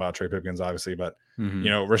know about Trey Pipkins, obviously, but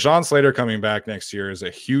Rashawn Slater coming back next year is a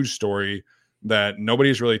huge story that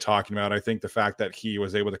nobody's really talking about. I think the fact that he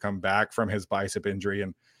was able to come back from his bicep injury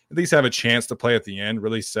and at least have a chance to play at the end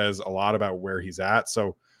really says a lot about where he's at.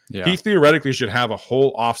 So he theoretically should have a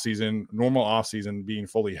whole normal offseason, being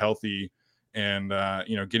fully healthy and,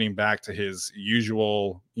 getting back to his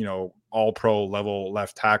usual, all pro level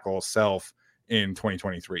left tackle self in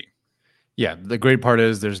 2023. Yeah. The great part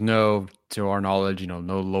is there's no, to our knowledge, no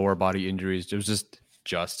lower body injuries. It was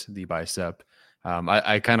just the bicep.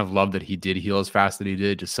 I kind of love that he did heal as fast that he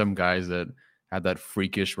did. Just some guys that had that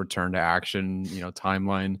freakish return to action,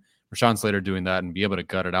 timeline. Rashawn Slater doing that and be able to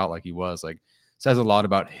gut it out like he was, like, says a lot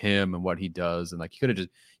about him and what he does. And like, you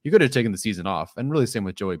could have taken the season off, and really same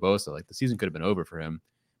with Joey Bosa. Like, the season could have been over for him,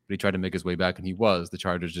 but he tried to make his way back, and the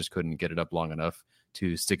Chargers just couldn't get it up long enough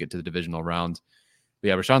to stick it to the divisional round. But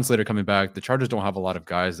yeah, Rashawn Slater coming back. The Chargers don't have a lot of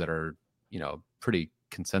guys that are, pretty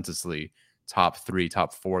consensusly top 3,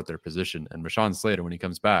 top 4 at their position. And Rashawn Slater, when he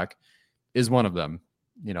comes back, is one of them.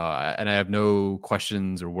 And I have no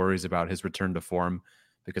questions or worries about his return to form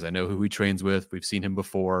because I know who he trains with. We've seen him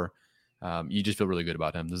before. You just feel really good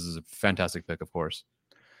about him. This is a fantastic pick, of course.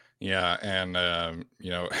 Yeah. And,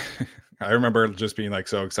 I remember just being like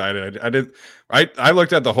so excited. I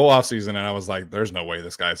looked at the whole offseason and I was like, there's no way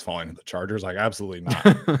this guy's falling to the Chargers. Like, absolutely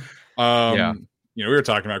not. Yeah. We were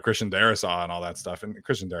talking about Christian Darrisaw and all that stuff, and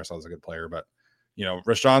Christian Darrisaw is a good player, but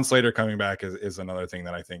Rashawn Slater coming back is another thing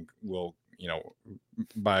that I think will,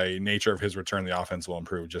 by nature of his return, the offense will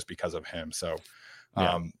improve just because of him. So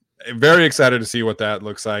very excited to see what that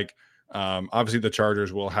looks like. Obviously the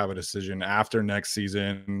Chargers will have a decision after next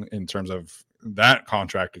season in terms of that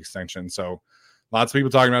contract extension. So lots of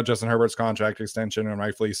people talking about Justin Herbert's contract extension, and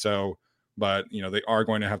rightfully so, but they are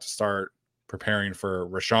going to have to start preparing for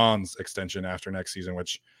Rashawn's extension after next season,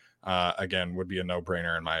 which again would be a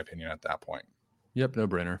no-brainer in my opinion at that point. Yep,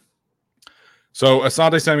 no-brainer. So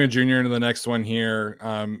Asante Samuel Jr. into the next one here.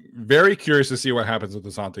 Very curious to see what happens with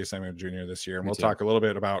Asante Samuel Jr. this year. And we'll talk a little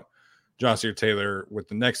bit about Joshua Taylor with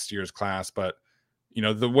the next year's class. But,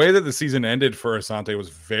 the way that the season ended for Asante was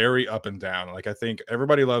very up and down. Like, I think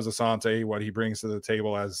everybody loves Asante, what he brings to the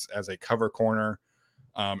table as a cover corner.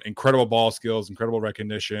 Incredible ball skills, incredible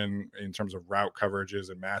recognition in terms of route coverages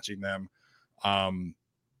and matching them.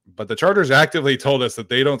 But the Chargers actively told us that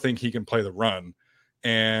they don't think he can play the run.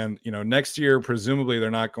 And, next year, presumably they're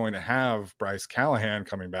not going to have Bryce Callahan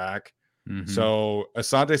coming back. Mm-hmm. So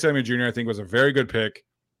Asante Samuel Jr., I think, was a very good pick.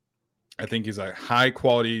 I think he's a high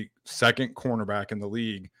quality second cornerback in the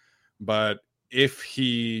league. But if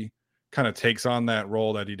he kind of takes on that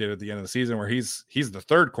role that he did at the end of the season, where he's the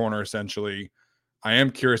third corner, essentially, I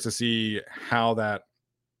am curious to see how that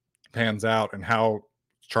pans out and how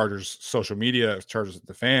Chargers social media, Chargers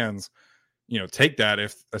the fans, take that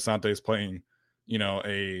if Asante is playing,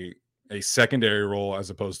 a secondary role as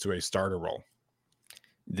opposed to a starter role.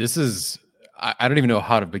 This is, I don't even know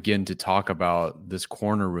how to begin to talk about this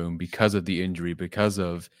corner room because of the injury, because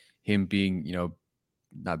of him being,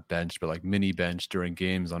 not benched, but like mini bench during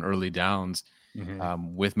games on early downs,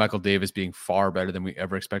 with Michael Davis being far better than we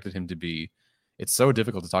ever expected him to be. It's so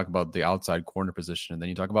difficult to talk about the outside corner position. And then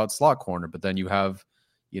you talk about slot corner, but then you have,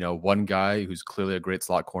 one guy who's clearly a great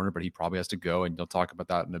slot corner, but he probably has to go, and you'll talk about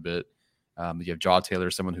that in a bit. You have Jaw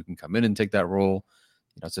Taylor, someone who can come in and take that role.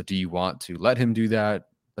 So do you want to let him do that?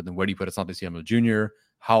 But then where do you put Asante Samuel Jr.?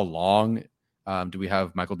 How long do we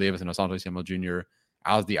have Michael Davis and Asante Samuel Jr.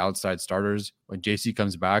 as the outside starters? When JC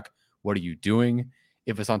comes back, what are you doing?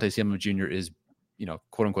 If Asante Samuel Jr. is,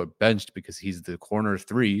 quote unquote benched because he's the corner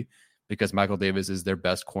 3, because Michael Davis is their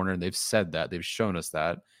best corner, and they've said that, they've shown us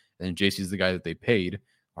that, and JC is the guy that they paid.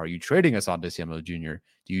 Are you trading Asante Samuel Jr.?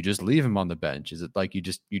 Do you just leave him on the bench? Is it like you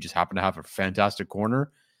just happen to have a fantastic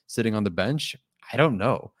corner sitting on the bench? I don't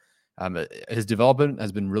know. His development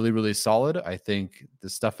has been really, really solid. I think the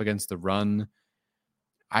stuff against the run,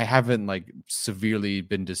 I haven't severely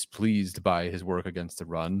been displeased by his work against the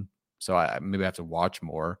run. So I maybe have to watch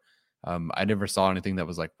more. I never saw anything that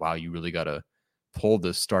was like, wow, you really got to pull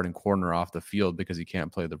this starting corner off the field because he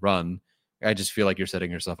can't play the run. I just feel like you're setting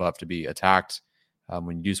yourself up to be attacked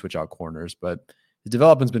when you do switch out corners. But the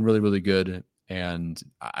development's been really, really good. And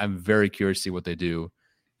I'm very curious to see what they do,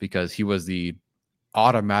 because he was the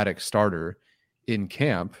automatic starter in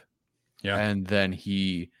camp. Yeah. And then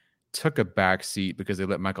he took a back seat because they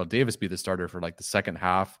let Michael Davis be the starter for like the second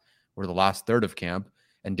half or the last third of camp.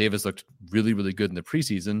 And Davis looked really, really good in the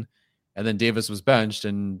preseason. And then Davis was benched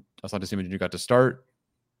and Asante Samuel Jr. got to start.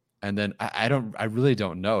 And then I really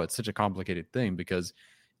don't know. It's such a complicated thing because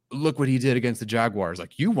look what he did against the Jaguars.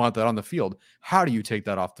 Like, you want that on the field. How do you take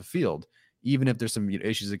that off the field? Even if there's some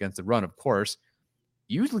issues against the run, of course,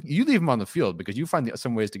 you leave him on the field because you find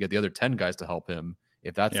some ways to get the other 10 guys to help him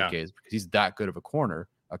if that's the case, because he's that good of a corner,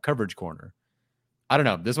 a coverage corner. I don't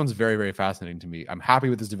know. This one's very, very fascinating to me. I'm happy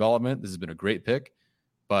with his development. This has been a great pick,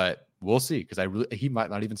 but we'll see because he might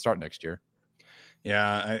not even start next year.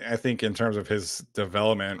 Yeah, I think in terms of his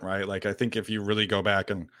development, right? Like, I think if you really go back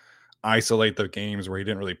and isolate the games where he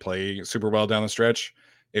didn't really play super well down the stretch,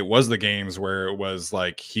 it was the games where it was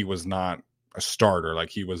like he was not a starter.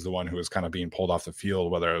 Like, he was the one who was kind of being pulled off the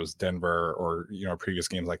field, whether it was Denver or, previous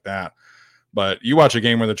games like that. But you watch a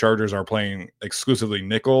game where the Chargers are playing exclusively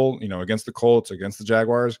nickel, against the Colts, against the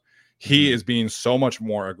Jaguars, he is being so much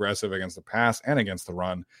more aggressive against the pass and against the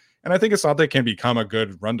run. And I think Asante can become a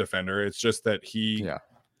good run defender. It's just that he,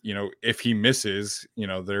 if he misses,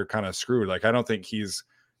 they're kind of screwed. Like, I don't think he's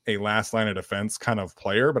a last line of defense kind of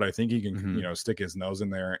player, but I think he can, stick his nose in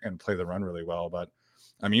there and play the run really well. But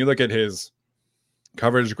I mean, you look at his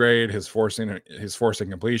coverage grade, his forcing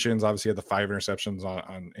completions, obviously had the 5 interceptions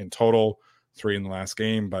on in total, 3 in the last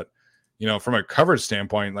game. But, from a coverage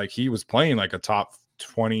standpoint, like, he was playing like a top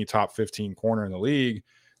 20, top 15 corner in the league.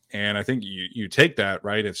 And I think you take that,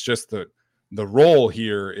 right? It's just the role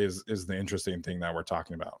here is the interesting thing that we're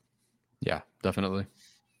talking about. Yeah, definitely.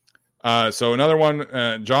 So another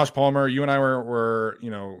one, Josh Palmer. You and I were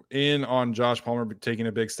in on Josh Palmer taking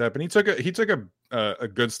a big step, and he took a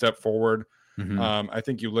good step forward. I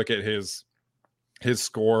think you look at his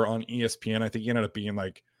score on ESPN. I think he ended up being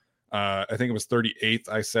like I think it was 38th.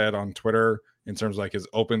 I said on Twitter in terms of like his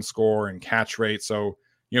open score and catch rate. So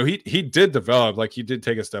he did develop, like, he did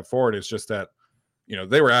take a step forward. It's just that,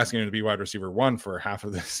 they were asking him to be wide receiver 1 for half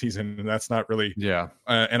of the season. And that's not really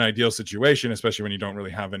an ideal situation, especially when you don't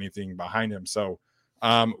really have anything behind him. So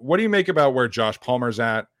what do you make about where Josh Palmer's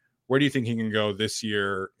at? Where do you think he can go this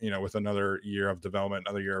year, with another year of development,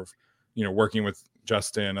 another year of, working with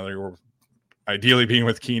Justin, another year ideally being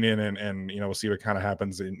with Keenan, and we'll see what kind of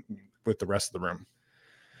happens with the rest of the room.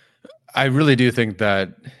 I really do think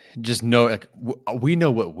that we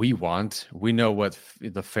know what we want. We know what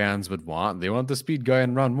the fans would want. They want the speed guy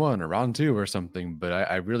in round 1 or round 2 or something. But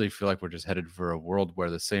I really feel like we're just headed for a world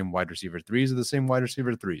where the same wide receiver 3s are the same wide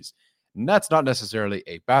receiver 3s. And that's not necessarily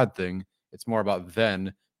a bad thing. It's more about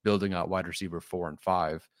then building out wide receiver 4 and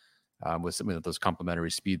 5 with some of those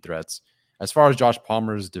complementary speed threats. As far as Josh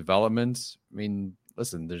Palmer's development, I mean,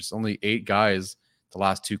 listen, there's only 8 guys the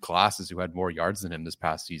last 2 classes who had more yards than him this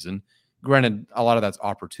past season. Granted, a lot of that's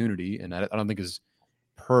opportunity, and I don't think his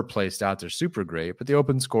per play stats are super great, but the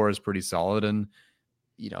open score is pretty solid. And,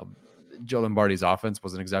 Joe Lombardi's offense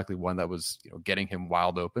wasn't exactly one that was, getting him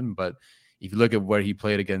wild open. But if you look at where he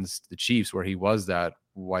played against the Chiefs, where he was that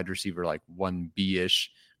wide receiver, like 1B-ish,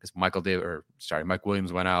 because Mike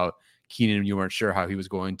Williams went out. Keenan, you weren't sure how he was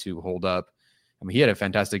going to hold up. I mean, he had a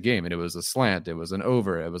fantastic game, and it was a slant, it was an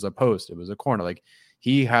over, it was a post, it was a corner. Like,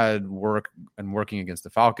 he had working against the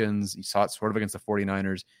Falcons. You saw it sort of against the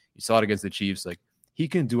 49ers. You saw it against the Chiefs. Like, he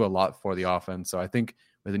can do a lot for the offense. So I think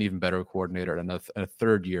with an even better coordinator and a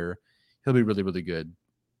third year, he'll be really, really good.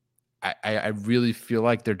 I really feel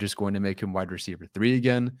like they're just going to make him wide receiver 3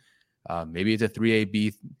 again. Maybe it's a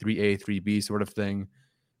 3A, 3B sort of thing.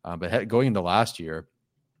 But going into last year,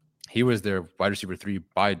 he was their wide receiver 3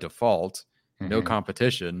 by default. No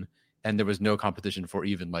competition, and there was no competition for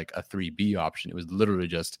even like a 3B option. It was literally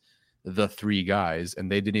just the 3 guys,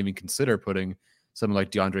 and they didn't even consider putting someone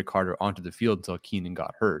like DeAndre Carter onto the field until Keenan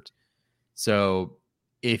got hurt. So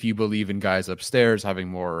if you believe in guys upstairs having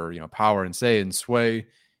more, power and say and sway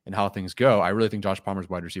and how things go, I really think Josh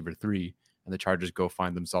Palmer's wide receiver 3, and the Chargers go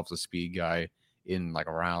find themselves a speed guy in like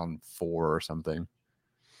round 4 or something.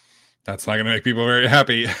 That's not going to make people very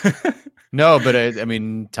happy. No, but I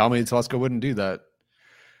mean, tell me Telesco wouldn't do that.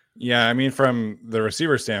 Yeah, I mean, from the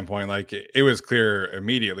receiver standpoint, like, it was clear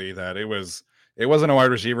immediately that it wasn't a wide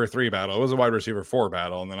receiver 3 battle. It was a wide receiver 4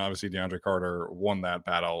 battle. And then obviously DeAndre Carter won that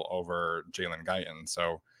battle over Jalen Guyton.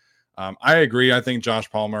 So I agree. I think Josh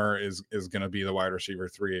Palmer is going to be the wide receiver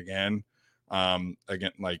 3 again.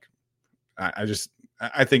 Again, like,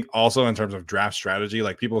 I think also in terms of draft strategy,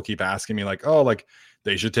 like, people keep asking me like, oh, like,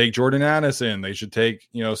 they should take Jordan Addison. They should take,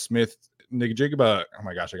 Smith Njigba. Oh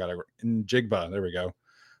my gosh, Njigba. There we go.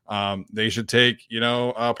 They should take,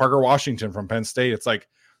 Parker Washington from Penn State. It's like,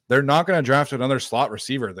 they're not going to draft another slot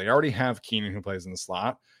receiver. They already have Keenan, who plays in the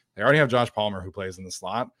slot. They already have Josh Palmer who plays in the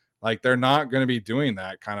slot. Like they're not going to be doing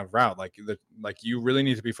that kind of route. Like you really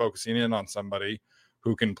need to be focusing in on somebody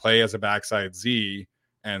who can play as a backside Z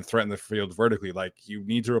and threaten the field vertically. Like you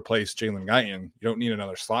need to replace Jalen Guyton. You don't need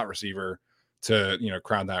another slot receiver to,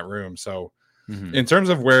 crowd that room. So in terms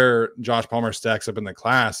of where Josh Palmer stacks up in the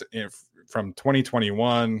class, from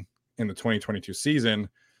 2021 in the 2022 season,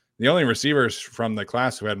 the only receivers from the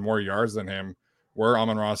class who had more yards than him were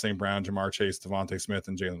Amon-Ra St. Brown, Jamar Chase, Devontae Smith,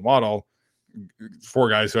 and Jalen Waddle. 4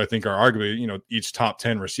 guys who I think are arguably, each top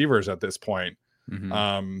 10 receivers at this point.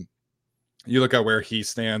 You look at where he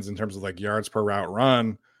stands in terms of like yards per route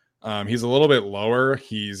run. He's a little bit lower.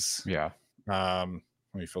 He's let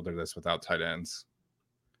me filter this without tight ends.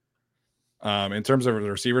 In terms of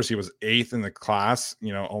the receivers, he was 8th in the class,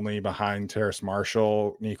 only behind Terrace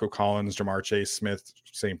Marshall, Nico Collins, Jamar Chase, Smith,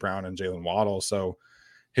 St. Brown, and Jalen Waddle. So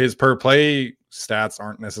his per play stats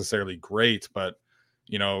aren't necessarily great, but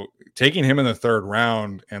taking him in the 3rd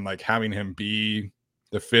round and like having him be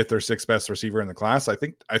the 5th or 6th best receiver in the class, I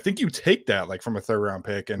think you take that like from a 3rd round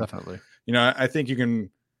pick. And definitely, I think you can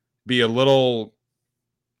be a little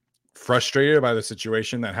frustrated by the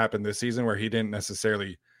situation that happened this season where he didn't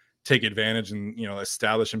necessarily take advantage and,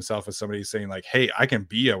 establish himself as somebody saying like, hey, I can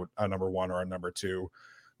be a number 1 or a number 2.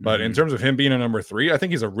 But in terms of him being a number 3, I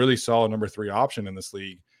think he's a really solid number 3 option in this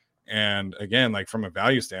league. And again, like from a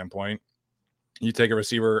value standpoint, you take a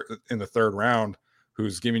receiver in the 3rd round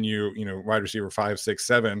who's giving you, wide receiver 5, 6,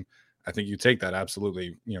 7. I think you take that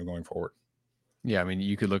absolutely, going forward. Yeah. I mean,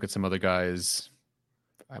 you could look at some other guys.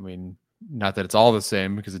 I mean, not that it's all the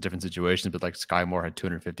same because of different situations, but like Sky Moore had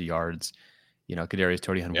 250 yards. Kadarius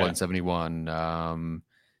Toney had 171.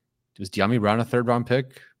 Was De'Ami Brown a 3rd round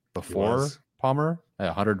pick before Palmer?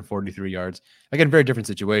 143 yards. Again, very different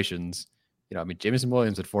situations. Jameson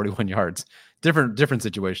Williams at 41 yards. Different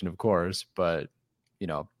situation, of course, but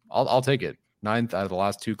I'll take it. 9th out of the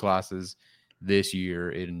last 2 classes this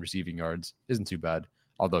year in receiving yards isn't too bad.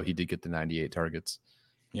 Although he did get the 98 targets.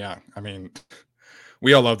 Yeah, I mean,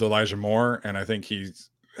 we all loved Elijah Moore, and I think he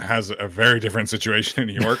has a very different situation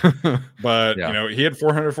in New York. But he had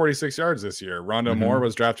 446 yards this year. Rondo Moore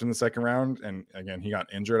was drafted in the 2nd round, and again, he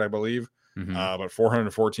got injured, I believe. But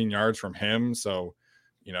 414 yards from him. So,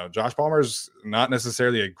 Josh Palmer's not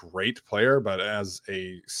necessarily a great player, but as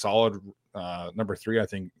a solid number 3, I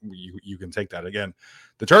think you can take that. Again,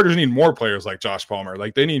 the Chargers need more players like Josh Palmer.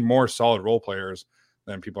 Like they need more solid role players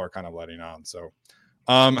than people are kind of letting on. So,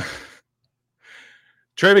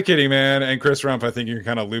 Trey McKitty, man, and Chris Rumph, I think you can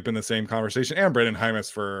kind of loop in the same conversation, and Brandon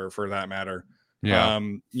Hymus for that matter. Yeah.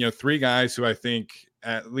 3 guys who I think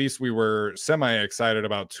at least we were semi-excited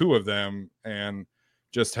about 2 of them and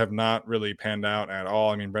just have not really panned out at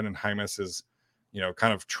all. I mean, Brandon Hymus is,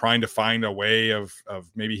 kind of trying to find a way of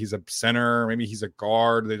maybe he's a center, maybe he's a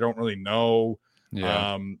guard. They don't really know.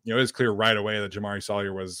 Yeah. It's clear right away that Jamari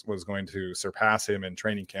Sawyer was going to surpass him in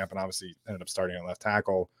training camp and obviously ended up starting at left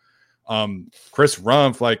tackle. Chris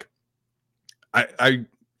Rumph, like I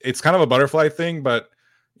it's kind of a butterfly thing, but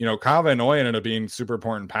Kyle Van Noy ended up being super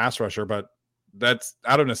important pass rusher, but that's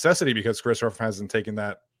out of necessity because Chris Rumph hasn't taken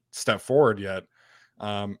that step forward yet.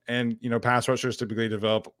 And pass rushers typically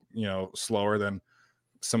develop, slower than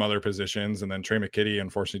some other positions. And then Trey McKitty,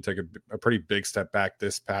 unfortunately, took a pretty big step back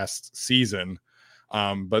this past season.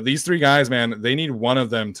 But these 3 guys, man, they need one of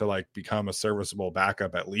them to like become a serviceable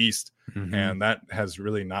backup at least. And that has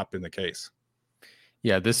really not been the case.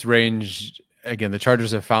 Yeah. This range, again, the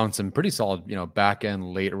Chargers have found some pretty solid, back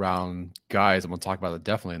end, late round guys. And we'll talk about that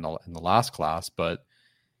definitely in the last class. But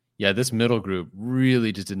yeah, this middle group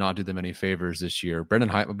really just did not do them any favors this year. Brendan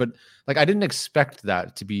Hymus, but like I didn't expect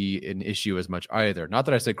that to be an issue as much either. Not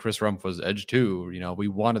that I said Chris Rumph was edge 2. We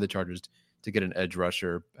wanted the Chargers to get an edge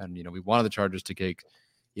rusher, and we wanted the Chargers to take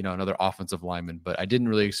another offensive lineman, but I didn't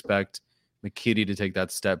really expect McKitty to take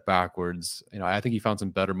that step backwards. I think he found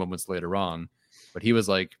some better moments later on, but he was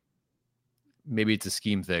like, maybe it's a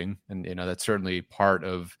scheme thing, and that's certainly part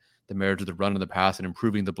of the marriage of the run and the pass and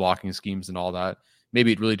improving the blocking schemes and all that.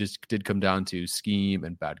 Maybe it really just did come down to scheme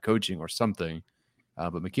and bad coaching or something.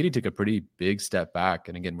 But McKitty took a pretty big step back.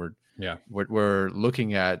 And again, we're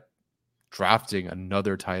looking at drafting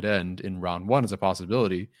another tight end in round 1 as a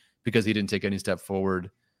possibility because he didn't take any step forward.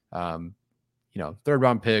 3rd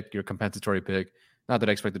round pick, your compensatory pick. Not that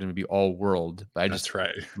I expected him to be all world, but That's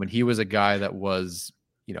right. When he was a guy that was,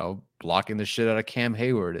 blocking the shit out of Cam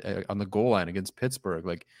Hayward on the goal line against Pittsburgh.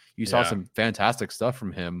 Like you saw some fantastic stuff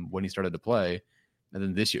from him when he started to play. And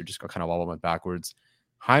then this year just kind of all went backwards.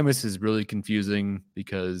 Hymus is really confusing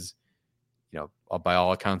because, by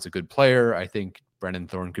all accounts, a good player. I think Brendan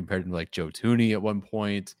Thorne compared him to like Joe Thuney at one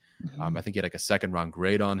point. I think he had like a second round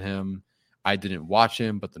grade on him. I didn't watch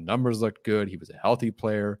him, but the numbers looked good. He was a healthy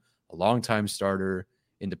player, a long-time starter.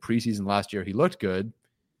 In the preseason last year, he looked good.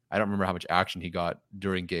 I don't remember how much action he got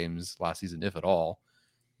during games last season, if at all.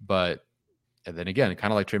 But and then again,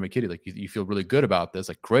 kind of like Trey McKitty, like you feel really good about this.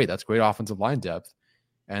 Like, great, that's great offensive line depth.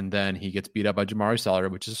 And then he gets beat up by Jamari Salyer,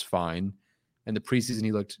 which is fine. And the preseason,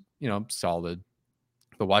 he looked, solid.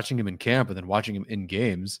 But watching him in camp and then watching him in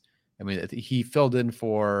games, I mean, he filled in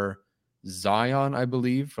for Zion, I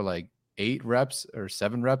believe, for like 8 reps or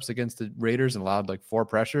 7 reps against the Raiders and allowed like 4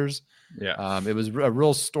 pressures. Yeah. It was a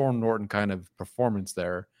real Storm Norton kind of performance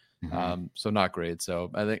there. Mm-hmm. So not great.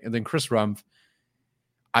 So I think, and then Chris Rumph,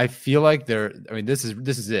 I feel like this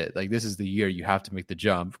is it. Like, this is the year you have to make the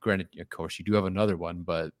jump. Granted, of course, you do have another one,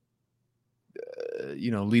 but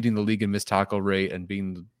leading the league in missed tackle rate and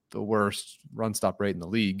being the worst run stop rate in the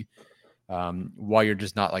league, while you're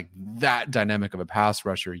just not like that dynamic of a pass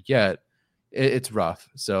rusher yet, it's rough.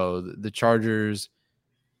 So the Chargers,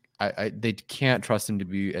 they can't trust him to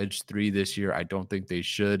be edge 3 this year. I don't think they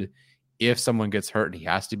should. If someone gets hurt and he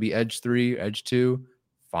has to be edge 3, edge 2,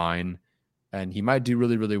 fine. And he might do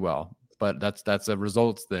really, really well. But that's a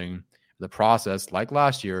results thing. The process, like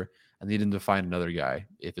last year, I need him to find another guy.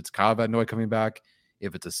 If it's Kyle Van Noy coming back,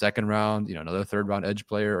 if it's a second round, another third round edge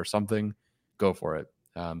player or something, go for it.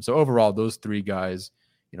 So overall, those 3 guys,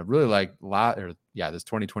 really like this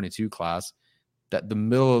 2022 class, that the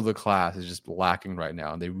middle of the class is just lacking right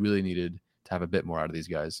now. And they really needed to have a bit more out of these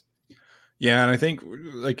guys. Yeah. And I think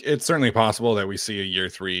like it's certainly possible that we see a year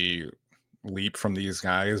 3 leap from these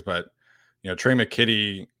guys, but Trey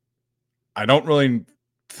McKitty, I don't really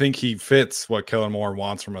think he fits what Kellen Moore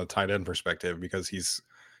wants from a tight end perspective, because he's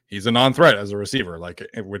a non-threat as a receiver,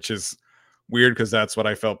 which is weird because that's what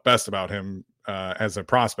I felt best about him as a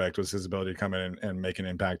prospect, was his ability to come in and make an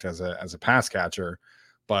impact as a pass catcher.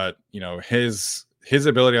 But his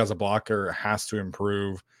ability as a blocker has to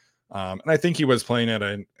improve, and I think he was playing at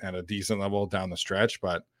a decent level down the stretch,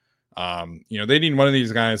 but. They need one of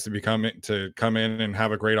these guys to come in and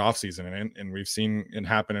have a great offseason. And we've seen it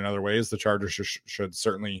happen in other ways. The Chargers should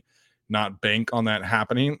certainly not bank on that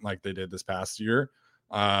happening like they did this past year.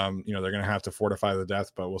 They're going to have to fortify the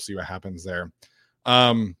depth, but we'll see what happens there.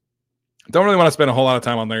 Don't really want to spend a whole lot of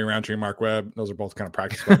time on Larry Roundtree and Mark Webb. Those are both kind of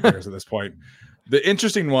practice players at this point. The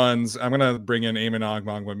interesting ones, I'm going to bring in Eamon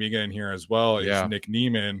Ogbongbemiga in here as well. Is Nick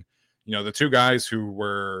Niemann. The 2 guys who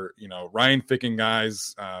were, Ryan Ficken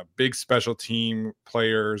guys, big special team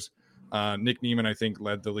players. Nick Niemann, I think,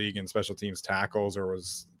 led the league in special teams tackles, or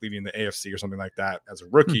was leading the AFC or something like that as a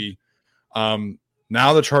rookie.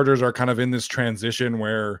 Now the Chargers are kind of in this transition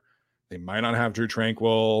where they might not have Drew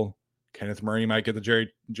Tranquill. Kenneth Murray might get the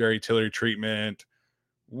Jerry Tillery treatment.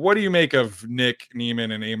 What do you make of Nick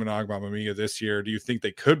Niemann and Eamon Ogbongbemiga this year? Do you think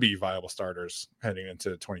they could be viable starters heading into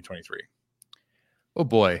 2023? Oh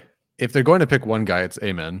boy. If they're going to pick one guy, it's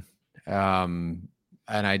Amen. And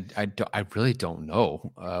I really don't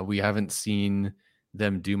know. We haven't seen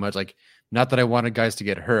them do much. Like, not that I wanted guys to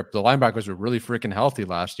get hurt. The linebackers were really freaking healthy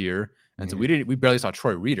last year. And so we barely saw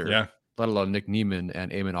Troy Reeder, let alone Nick Niemann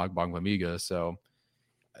and Eamon Ogbongbemiga. So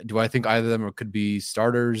do I think either of them could be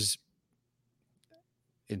starters?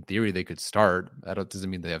 In theory, they could start. That doesn't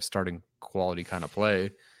mean they have starting quality kind of play.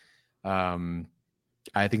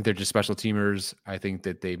 I think they're just special teamers. I think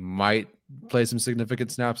that they might play some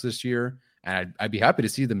significant snaps this year, and I'd be happy to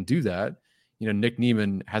see them do that. Nick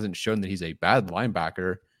Niemann hasn't shown that he's a bad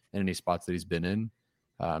linebacker in any spots that he's been in.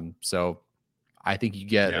 So I think you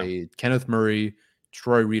get a Kenneth Murray,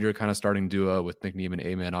 Troy Reeder kind of starting duo with Nick Niemann,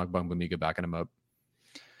 Eamon Ogbongbemiga backing him up.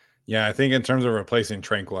 Yeah, I think in terms of replacing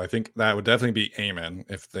Tranquill, I think that would definitely be Eamon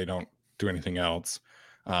if they don't do anything else.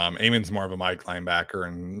 Eamon's more of a Mike linebacker,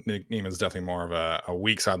 and Nick Niemann's definitely more of a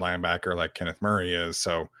weak side linebacker like Kenneth Murray is.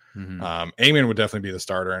 So Eamon would definitely be the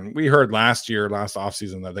starter. And we heard last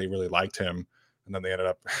offseason that they really liked him, and then they ended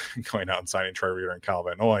up going out and signing Troy Reeder and Kyle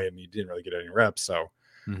Van Noy, and he didn't really get any reps. So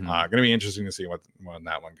going to be interesting to see when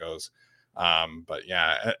that one goes. But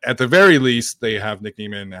yeah, at the very least, they have Nick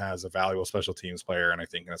Niemann as a valuable special teams player, and I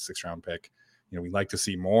think in a 6th-round pick, we'd like to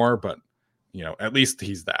see more, but at least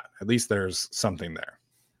he's that. At least there's something there.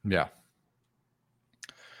 Yeah.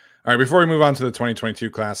 All right. Before we move on to the 2022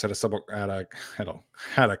 class, had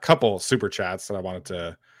a couple super chats that I wanted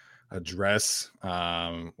to address.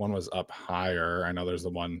 One was up higher. I know there's the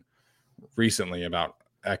one recently about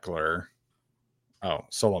Eckler. Oh,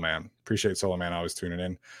 Solo Man. Appreciate Solo Man always tuning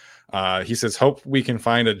in. He says, hope we can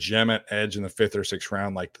find a gem at edge in the 5th or 6th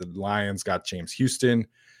round, like the Lions got James Houston.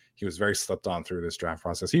 He was very slept on through this draft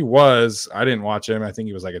process. I didn't watch him. I think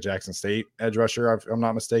he was like a Jackson State edge rusher, if I'm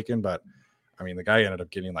not mistaken, but I mean, the guy ended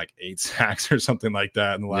up getting like 8 sacks or something like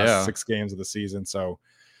that in the last 6 games of the season. So,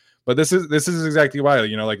 but this is exactly why,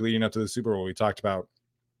 you know, like leading up to the Super Bowl, we talked about,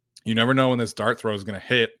 you never know when this dart throw is going to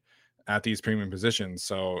hit at these premium positions.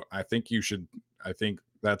 So I think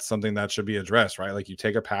that's something that should be addressed, right? Like you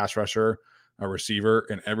take a pass rusher, a receiver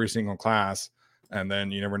in every single class, and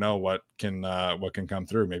then you never know what can come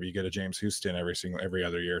through. Maybe you get a James Houston every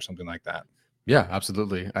other year or something like that. Yeah,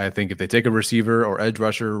 absolutely. I think if they take a receiver or edge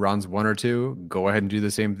rusher rounds 1 or 2, go ahead and do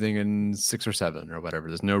the same thing in 6 or 7 or whatever.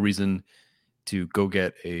 There's no reason to go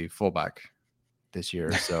get a fullback this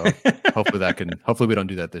year. So hopefully we don't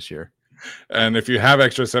do that this year. And if you have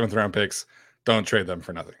extra 7th round picks, don't trade them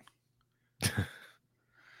for nothing.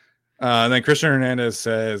 And then Christian Hernandez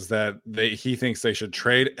says that he thinks they should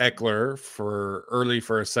trade Eckler for a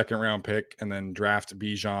 2nd round pick and then draft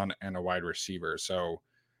Bijan and a wide receiver. So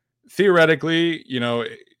theoretically, you know,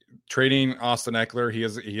 trading Austin Eckler, he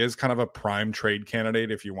is kind of a prime trade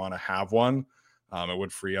candidate if you want to have one. It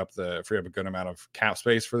would free up a good amount of cap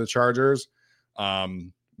space for the Chargers.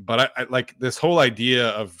 But I like this whole idea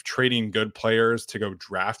of trading good players to go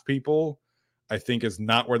draft people, I think is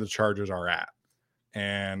not where the Chargers are at.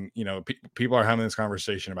 And, you know, people are having this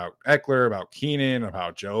conversation about Eckler, about Keenan,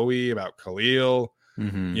 about Joey, about Khalil,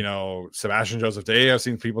 you know, Sebastian Joseph Day. I've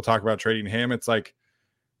seen people talk about trading him. It's like,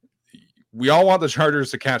 we all want the Chargers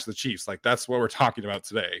to catch the Chiefs. Like that's what we're talking about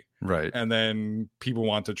today. Right. And then people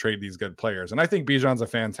want to trade these good players. And I think Bijan's a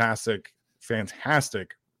fantastic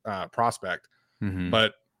prospect,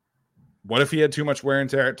 but what if he had too much wear and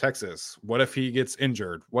tear at Texas? What if he gets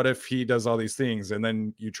injured? What if he does all these things and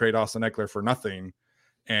then you trade Austin Eckler for nothing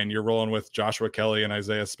and you're rolling with Joshua Kelly and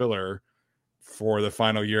Isaiah Spiller for the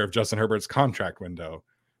final year of Justin Herbert's contract window?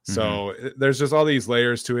 So there's just all these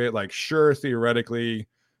layers to it. Like, sure, theoretically,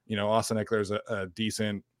 you know, Austin Eckler is a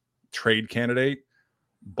decent trade candidate,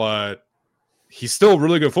 but he's still a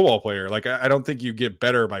really good football player. Like, I don't think you get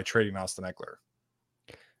better by trading Austin Eckler.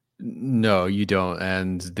 No, you don't.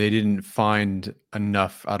 And they didn't find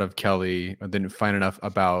enough out of Kelly, or didn't find enough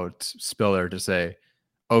about Spiller to say,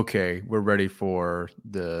 okay, we're ready for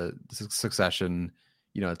the succession.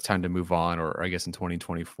 You know, it's time to move on, or I guess in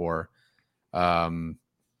 2024. Can't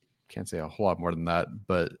say a whole lot more than that.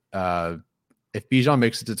 But if Bijan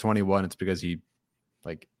makes it to 21, it's because he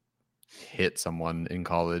like hit someone in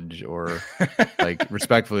college, or like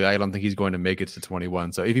respectfully, I don't think he's going to make it to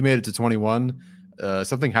 21. So if he made it to 21,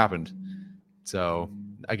 something happened. So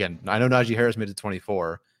again, I know Najee Harris made it to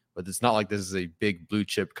 24, but it's not like this is a big blue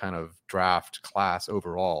chip kind of draft class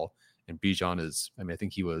overall. And Bijan is, I mean, I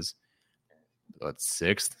think he was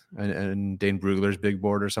 6th and Dane Brugler's big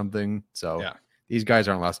board or something. So yeah, these guys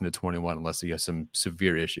aren't lasting to 21 unless he has some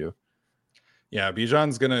severe issue. Yeah,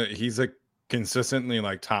 Bijan's he's a consistently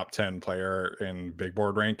like top 10 player in big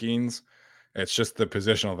board rankings. It's just the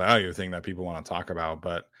positional value thing that people want to talk about.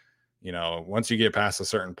 But you know, once you get past a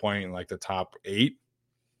certain point, like the top 8,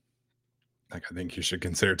 like I think you should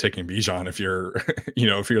consider taking Bijan if you're, you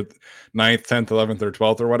know, if you're 9th, 10th, 11th, or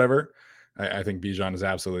 12th or whatever. I think Bijan is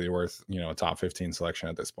absolutely worth, you know, a top 15 selection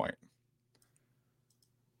at this point.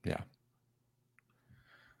 Yeah.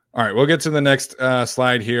 All right, we'll get to the next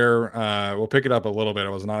slide here. We'll pick it up a little bit. I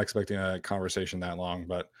was not expecting a conversation that long,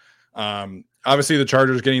 but obviously the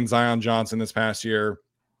Chargers getting Zion Johnson this past year.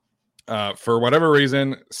 For whatever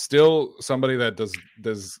reason, still somebody that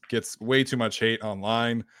gets way too much hate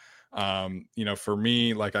online. You know, for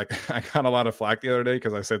me, like I got a lot of flack the other day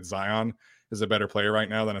because I said Zion is a better player right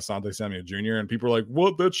now than Asante Samuel Jr. And people are like,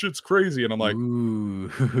 "What? That shit's crazy." And I'm like,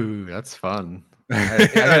 "Ooh, that's fun."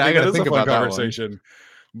 I got to think about that conversation.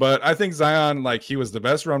 But I think Zion, like he was the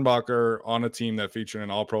best run blocker on a team that featured an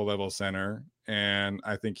all-pro level center, and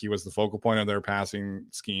I think he was the focal point of their passing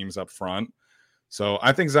schemes up front. So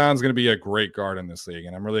I think Zion's going to be a great guard in this league,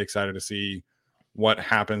 and I'm really excited to see what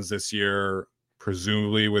happens this year,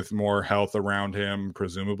 presumably with more health around him,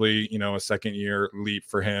 presumably, you know, a second year leap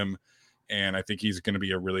for him. And I think he's going to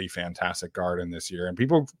be a really fantastic guard in this year. And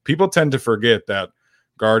people tend to forget that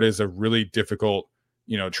guard is a really difficult,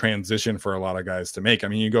 you know, transition for a lot of guys to make. I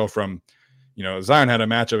mean, you go from, you know, Zion had a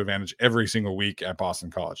matchup advantage every single week at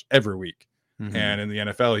Boston College, every week. And in the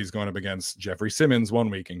NFL, he's going up against Jeffrey Simmons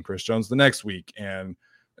one week and Chris Jones the next week and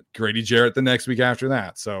Grady Jarrett the next week after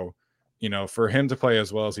that. So, you know, for him to play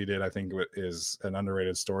as well as he did, I think is an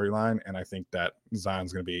underrated storyline. And I think that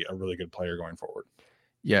Zion's going to be a really good player going forward.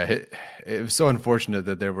 Yeah, it was so unfortunate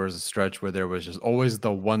that there was a stretch where there was just always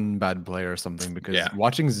the one bad player or something, because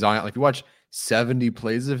watching Zion, like if you watch 70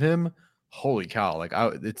 plays of him, holy cow, like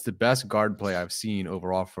it's the best guard play I've seen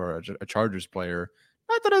overall for a Chargers player.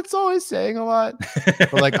 Not that it's always saying a lot,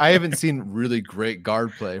 but like I haven't seen really great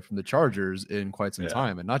guard play from the Chargers in quite some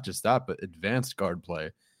time. And not just that, but advanced guard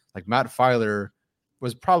play. Like Matt Filer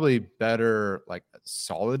was probably better, like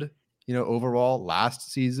solid, overall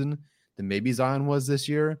last season than maybe Zion was this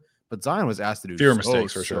year. But Zion was asked to do fewer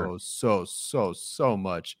mistakes for sure. So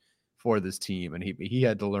much for this team. And he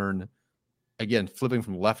had to learn, again, flipping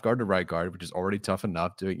from left guard to right guard, which is already tough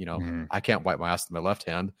enough to, I can't wipe my ass with my left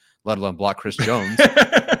hand, let alone block Chris Jones.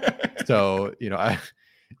 So, he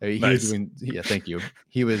was doing, thank you.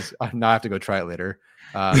 He was, now I have to go try it later.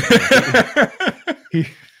 I'll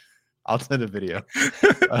send a video.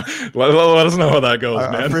 Let us know how that goes,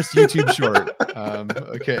 man. Our first YouTube short.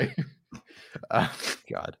 Okay.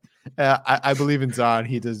 God. I believe in Zion.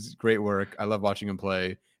 He does great work. I love watching him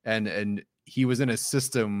play. And he was in a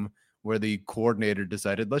system where the coordinator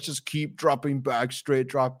decided, let's just keep dropping back, straight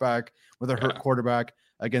drop back with a hurt quarterback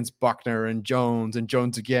against Buckner and Jones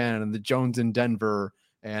again, and the Jones in Denver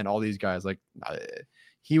and all these guys. Like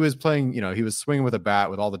he was playing, he was swinging with a bat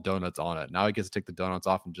with all the donuts on it. Now he gets to take the donuts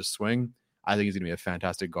off and just swing. I think he's going to be a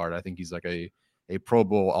fantastic guard. I think he's like a Pro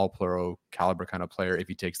Bowl, all-pro caliber kind of player if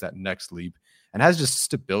he takes that next leap and has just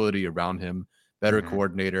stability around him, better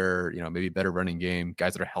coordinator, maybe better running game,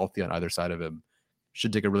 guys that are healthy on either side of him.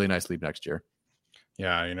 Should take a really nice leap next year.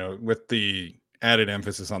 Yeah, with the added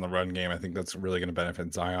emphasis on the run game, I think that's really going to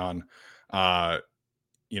benefit Zion.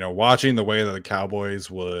 Watching the way that the Cowboys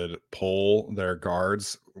would pull their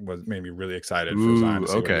guards made me really excited for Zion to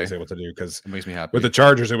see what he was able to do. Because it makes me happy. With the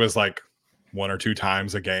Chargers, it was like 1 or 2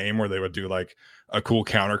 times a game where they would do like a cool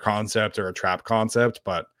counter concept or a trap concept.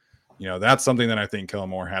 But, that's something that I think Kellen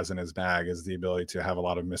Moore has in his bag, is the ability to have a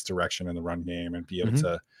lot of misdirection in the run game and be able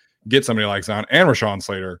to get somebody like Zion and Rashawn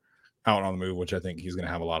Slater out on the move, which I think he's going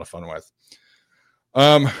to have a lot of fun with.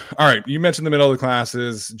 All right. You mentioned the middle of the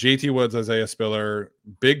classes, JT Woods, Isaiah Spiller,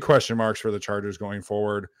 big question marks for the Chargers going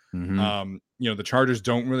forward. The Chargers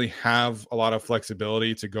don't really have a lot of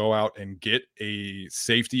flexibility to go out and get a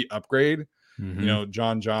safety upgrade.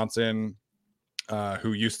 John Johnson,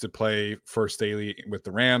 who used to play for Staley with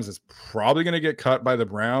the Rams, is probably going to get cut by the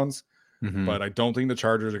Browns. But I don't think the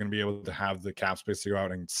Chargers are going to be able to have the cap space to go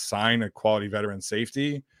out and sign a quality veteran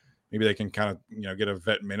safety. Maybe they can kind of, get a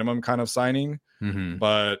vet minimum kind of signing.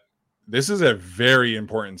 But this is a very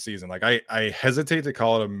important season. Like I hesitate to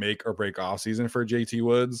call it a make or break off season for JT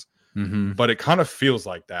Woods, but it kind of feels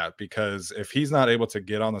like that, because if he's not able to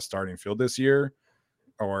get on the starting field this year,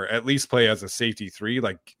 or at least play as a safety 3,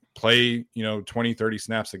 like play, 20, 30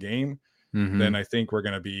 snaps a game, then I think we're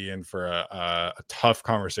going to be in for a tough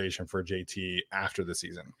conversation for JT after the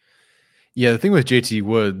season. Yeah, the thing with JT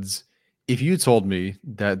Woods, if you told me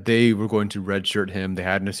that they were going to redshirt him, they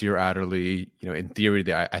had Nasir Adderley, in theory,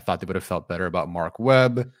 I thought they would have felt better about Mark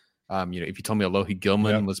Webb. If you told me Alohi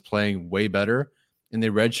Gilman was playing way better and they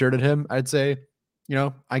redshirted him, I'd say,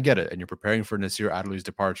 I get it. And you're preparing for Nasir Adderley's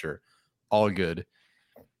departure. All good.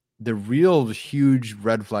 The real huge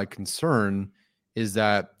red flag concern is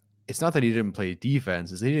that it's not that he didn't play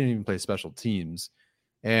defense, it's that he didn't even play special teams.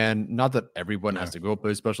 And not that everyone has to go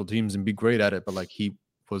play special teams and be great at it, but like he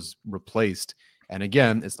was replaced. And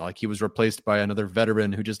again, it's not like he was replaced by another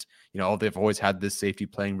veteran who just, they've always had this safety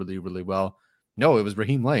playing really, really well. No, it was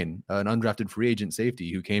Raheem Lane, an undrafted free agent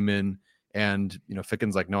safety who came in, and,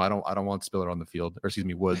 Fickens like, no, I don't want Spiller on the field, or excuse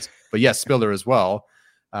me, Woods, but yes, Spiller as well.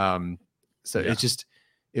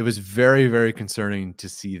 It was very, very concerning to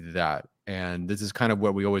see that. And this is kind of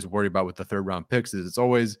what we always worry about with the 3rd round picks, is it's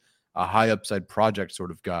always a high upside project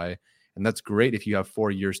sort of guy. And that's great if you have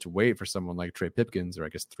 4 years to wait for someone like Trey Pipkins, or I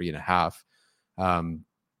guess 3.5.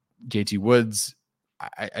 JT Woods,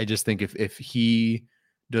 I just think if he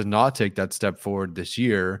does not take that step forward this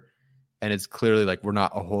year, and it's clearly like we're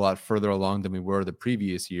not a whole lot further along than we were the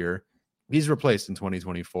previous year, he's replaced in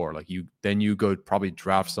 2024. Like you go probably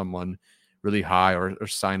draft someone really high, or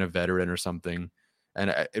sign a veteran or something. And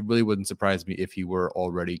it really wouldn't surprise me if he were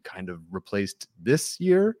already kind of replaced this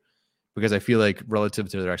year, because I feel like relative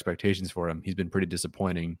to their expectations for him, he's been pretty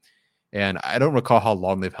disappointing. And I don't recall how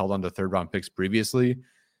long they've held on to 3rd round picks previously,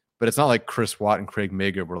 but it's not like Chris Watt and Craig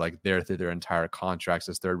Mager were like there through their entire contracts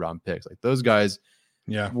as 3rd round picks. Like those guys,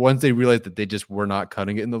 once they realized that they just were not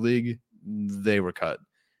cutting it in the league, they were cut.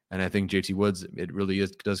 And I think JT Woods, it really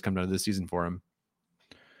does come down to this season for him.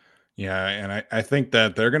 Yeah, and I think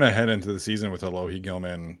that they're going to head into the season with Alohi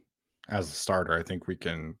Gilman as a starter. I think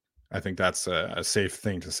that's a safe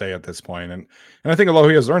thing to say at this point. And I think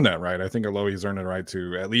Alohi has earned that right. I think Alohi has earned the right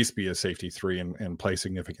to at least be a safety 3 and play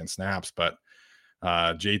significant snaps. But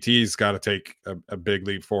JT's got to take a big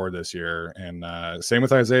leap forward this year. And same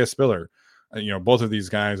with Isaiah Spiller. Both of these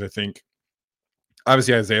guys, I think,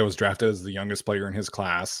 obviously Isaiah was drafted as the youngest player in his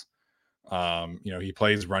class. He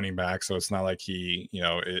plays running back, so it's not like he,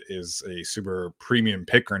 is a super premium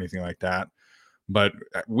pick or anything like that. But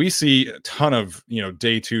we see a ton of,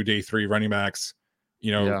 day 2, day 3 running backs,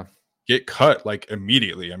 get cut like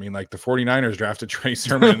immediately. I mean, like the 49ers drafted Trey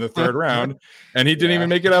Sermon in the 3rd round, and he didn't even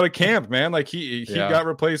make it out of camp, man. Like he got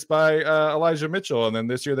replaced by Elijah Mitchell. And then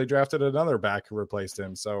this year they drafted another back who replaced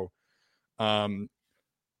him. So I'm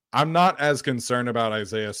not as concerned about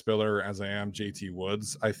Isaiah Spiller as I am JT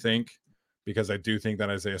Woods, I think, because I do think that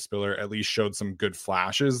Isaiah Spiller at least showed some good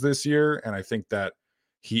flashes this year. And I think that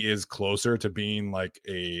he is closer to being like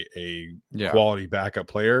a quality backup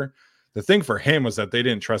player. The thing for him was that they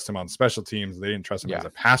didn't trust him on special teams. They didn't trust him as a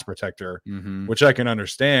pass protector, which I can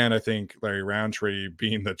understand. I think Larry Roundtree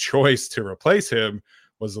being the choice to replace him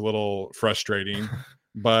was a little frustrating,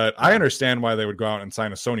 but I understand why they would go out and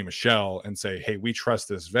sign a Sony Michel and say, hey, we trust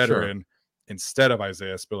this veteran instead of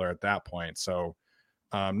Isaiah Spiller at that point. So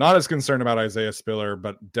not as concerned about Isaiah Spiller,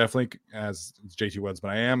 but definitely as JT Woods,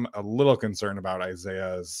 but I am a little concerned about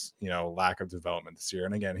Isaiah's, lack of development this year.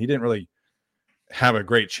 And again, he didn't really have a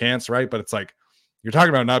great chance, right? But it's like you're talking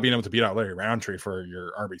about not being able to beat out Larry Roundtree for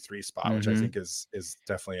your RB3 spot, which I think is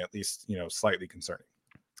definitely at least slightly concerning.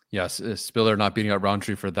 Yes, Spiller not beating out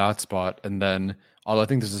Roundtree for that spot, and then although I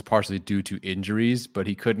think this is partially due to injuries, but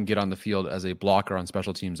he couldn't get on the field as a blocker on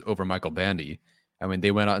special teams over Michael Bandy. I mean,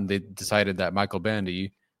 they went out and they decided that Michael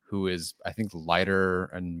Bandy, who is I think lighter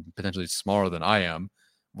and potentially smaller than I am,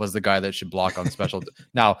 was the guy that should block on special.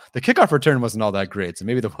 Now the kickoff return wasn't all that great, so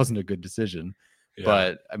maybe that wasn't a good decision. Yeah.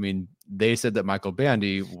 But I mean, they said that Michael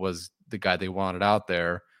Bandy was the guy they wanted out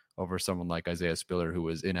there over someone like Isaiah Spiller, who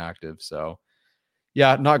was inactive. So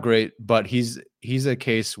yeah, not great, but he's a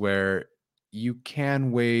case where you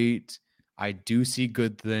can wait. I do see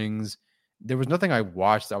good things. There was nothing I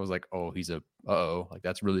watched that was like, oh, he's like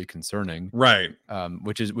that's really concerning. Right.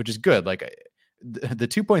 Which is good. Like the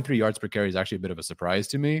 2.3 yards per carry is actually a bit of a surprise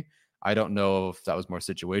to me. I don't know if that was more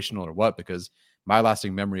situational or what, because my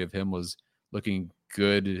lasting memory of him was looking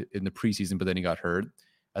good in the preseason, but then he got hurt.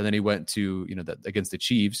 And then he went to, that against the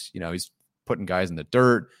Chiefs, he's putting guys in the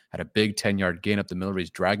dirt, had a big 10-yard gain up the middle, he's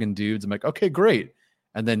dragging dudes. I'm like, okay, great.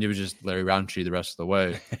 And then it was just Larry Roundtree the rest of the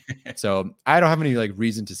way. So I don't have any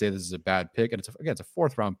reason to say this is a bad pick. And it's a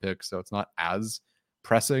 4th round pick, so it's not as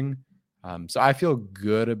pressing. So I feel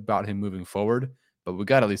good about him moving forward, but we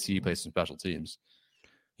got to at least see he play some special teams.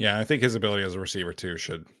 Yeah, I think his ability as a receiver too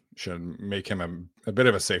should make him a bit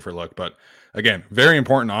of a safer look. But again, very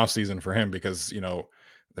important offseason for him because,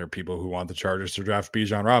 there are people who want the Chargers to draft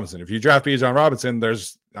Bijan Robinson. If you draft Bijan Robinson,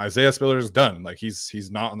 there's Isaiah Spiller is done. Like he's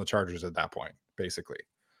not on the Chargers at that point, basically.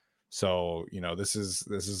 So, this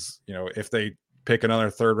is, if they pick another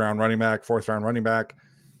 3rd round running back, 4th round running back,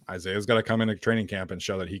 Isaiah's got to come into training camp and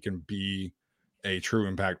show that he can be a true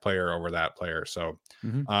impact player over that player. So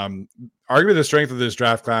arguably the strength of this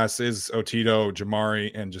draft class is Otito,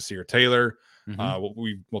 Jamari, and Jasir Taylor.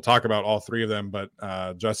 We'll talk about all 3 of them, but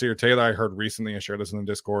Jasir Taylor, I heard recently, I shared this in the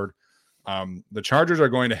Discord. The Chargers are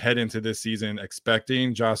going to head into this season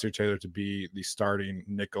expecting Jasir Taylor to be the starting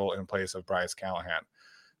nickel in place of Bryce Callahan.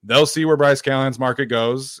 They'll see where Bryce Callahan's market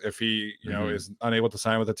goes. If he, is unable to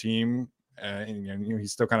sign with a team and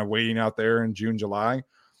he's still kind of waiting out there in June, July,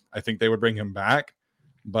 I think they would bring him back.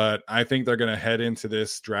 But I think they're going to head into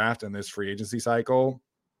this draft and this free agency cycle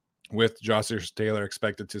with Jasir Taylor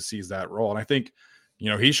expected to seize that role. And I think,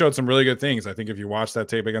 he showed some really good things. I think if you watch that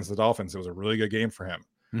tape against the Dolphins, it was a really good game for him.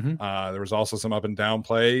 There was also some up and down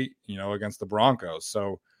play, against the Broncos.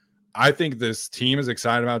 So I think this team is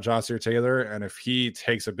excited about Jasir Taylor. And if he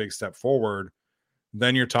takes a big step forward,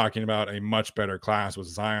 then you're talking about a much better class with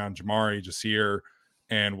Zion, Jamari, Jasir,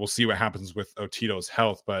 and we'll see what happens with Otito's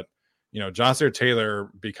health. But, Jasir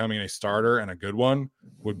Taylor becoming a starter and a good one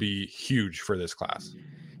would be huge for this class.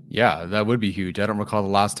 Yeah, that would be huge. I don't recall the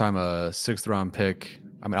last time a 6th round pick,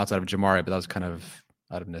 outside of Jamari, but that was kind of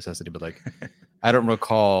out of necessity. But I don't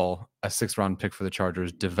recall a 6th round pick for the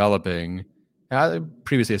Chargers developing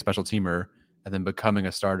previously a special teamer and then becoming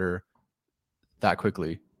a starter that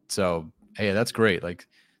quickly. So, hey, that's great. Like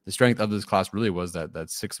the strength of this class really was that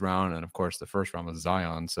 6th round. And of course the 1st round was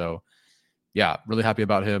Zion. So yeah, really happy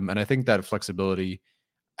about him. And I think that flexibility,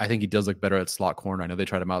 I think he does look better at slot corner. I know they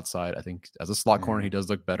tried him outside. I think as a slot corner, he does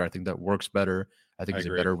look better. I think that works better. I think he's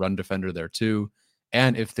a better run defender there too.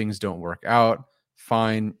 And if things don't work out,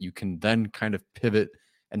 fine. You can then kind of pivot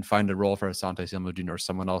and find a role for Asante Samuel Jr. or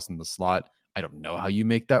someone else in the slot. I don't know how you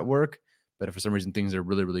make that work, but if for some reason things are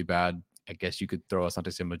really, really bad, I guess you could throw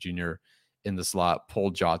Asante Samuel Jr. in the slot, pull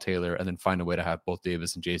Jaw Taylor, and then find a way to have both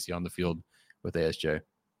Davis and JC on the field with ASJ.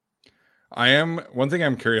 One thing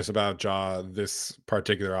I'm curious about Ja this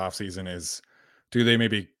particular offseason is, do they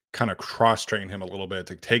maybe kind of cross train him a little bit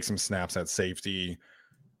to take some snaps at safety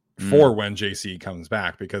for when JC comes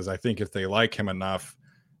back? Because I think if they like him enough,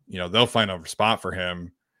 they'll find a spot for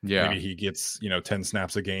him. Yeah. Maybe he gets, 10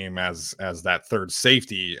 snaps a game as that third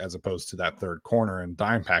safety, as opposed to that third corner and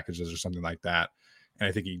dime packages or something like that. And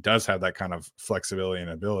I think he does have that kind of flexibility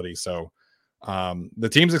and ability. So the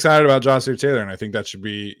team's excited about Joshua Taylor, and I think that should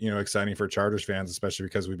be, exciting for Chargers fans, especially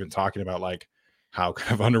because we've been talking about like how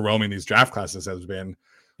kind of underwhelming these draft classes has been.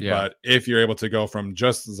 Yeah. But if you're able to go from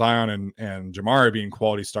just Zion and Jamari being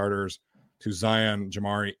quality starters to Zion,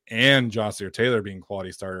 Jamari, and Joshua Taylor being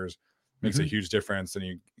quality starters, makes a huge difference.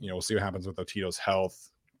 And we'll see what happens with Otito's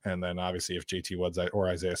health. And then obviously if JT Woods or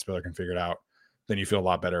Isaiah Spiller can figure it out, then you feel a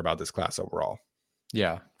lot better about this class overall.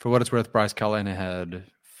 Yeah. For what it's worth, Bryce Callahan had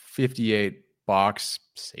 58 box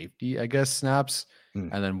safety, I guess, snaps,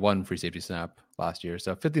 and then 1 free safety snap last year.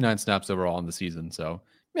 So 59 snaps overall in the season. So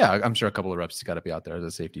yeah, I'm sure a couple of reps has got to be out there as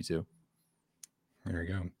a safety too. There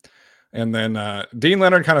you go. And then Dean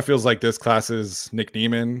Leonard kind of feels like this class's Nick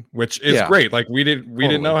Niemann, which is great. Like we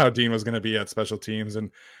didn't know how Dean was going to be at special teams,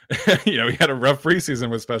 and he had a rough preseason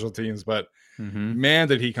with special teams, but man,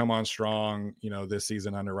 did he come on strong, this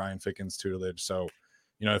season under Ryan Ficken's tutelage. So,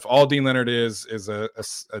 if all Dean Leonard is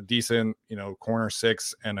a decent, corner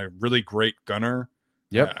 6 and a really great gunner.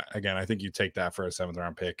 Yep. Again, I think you take that for a 7th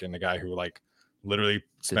round pick, and the guy who literally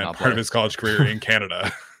spent part of his college career in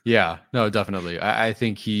Canada. Yeah, no, definitely. I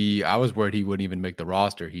think I was worried he wouldn't even make the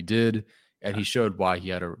roster. He did, and he showed why he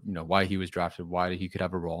had why he was drafted, why he could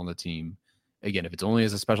have a role on the team. Again, if it's only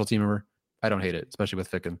as a special teamer, I don't hate it, especially with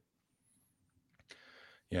Ficken.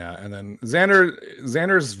 Yeah, and then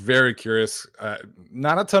Xander's very curious.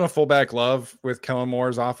 Not a ton of fullback love with Kellen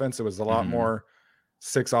Moore's offense. It was a lot more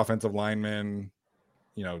 6 offensive linemen,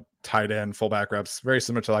 tight end, fullback reps, very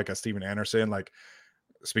similar to like a Steven Anderson.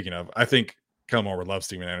 Speaking of, I think Kellen Moore would love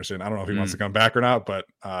Steven Anderson. I don't know if he wants to come back or not, but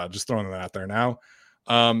just throwing that out there now.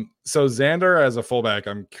 So Xander as a fullback,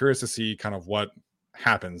 I'm curious to see kind of what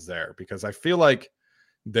happens there, because I feel like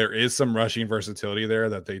there is some rushing versatility there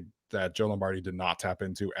that Joe Lombardi did not tap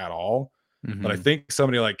into at all. But I think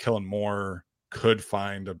somebody like Kellen Moore could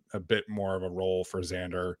find a bit more of a role for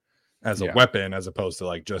Xander as a weapon, as opposed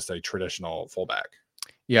to just a traditional fullback.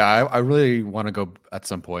 Yeah, I really want to go at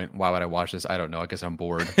some point. Why would I watch this? I don't know. I guess I'm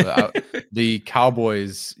bored. But the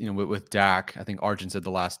Cowboys, with Dak, I think Arjun said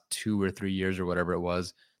the last 2 or 3 years or whatever it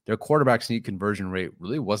was, their quarterback sneak conversion rate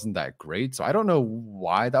really wasn't that great. So I don't know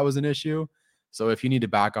why that was an issue. So if you need to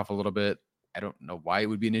back off a little bit, I don't know why it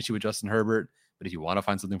would be an issue with Justin Herbert. But if you want to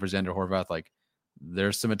find something for Xander Horvath,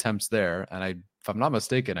 there's some attempts there. And if I'm not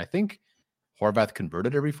mistaken, I think Horvath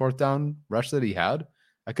converted every 4th down rush that he had.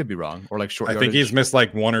 I could be wrong, or short. I think he's missed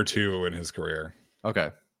 1 or 2 in his career.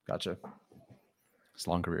 Okay, gotcha. It's a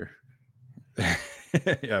long career.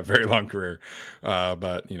 Yeah, very long career.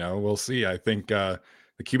 But we'll see. I think the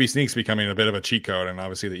QB sneak's becoming a bit of a cheat code, and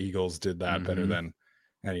obviously the Eagles did that better than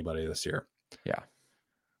anybody this year. Yeah.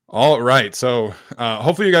 All right. So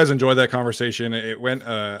hopefully you guys enjoyed that conversation. It went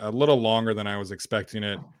a little longer than I was expecting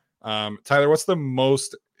it. Tyler, what's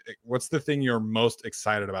the thing you're most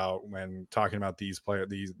excited about when talking about these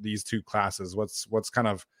 2 classes? What's kind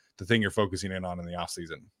of the thing you're focusing in on in the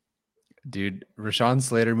offseason? Dude, Rashawn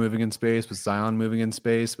Slater moving in space, with Zion moving in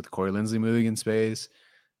space, with Corey Linsley moving in space.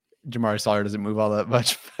 Jamari Sawyer doesn't move all that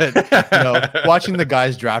much, but watching the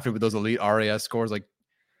guys drafted with those elite RAS scores,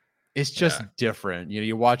 it's just different.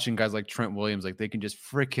 You're watching guys like Trent Williams, they can just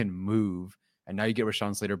freaking move. And now you get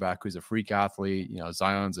Rashawn Slater back, who's a freak athlete.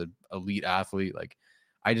 Zion's an elite athlete.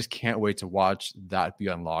 I just can't wait to watch that be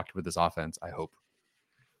unlocked with this offense, I hope.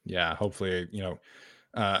 Yeah, hopefully,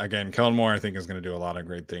 again, Kellen Moore, I think, is going to do a lot of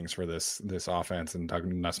great things for this offense, and Doug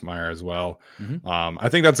Nussmeier as well. I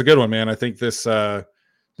think that's a good one, man. I think this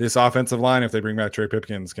offensive line, if they bring back Trey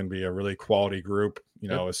Pipkins, can be a really quality group,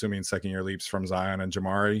 assuming second-year leaps from Zion and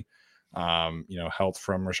Jamari, health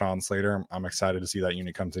from Rashawn Slater. I'm excited to see that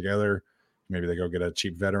unit come together. Maybe they go get a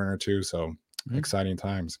cheap veteran or 2. So exciting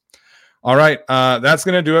times. All right. That's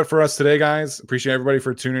going to do it for us today, guys. Appreciate everybody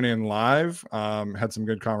for tuning in live. Had some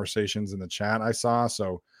good conversations in the chat I saw.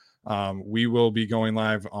 So we will be going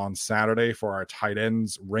live on Saturday for our tight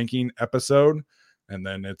ends ranking episode. And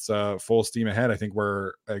then it's full steam ahead. I think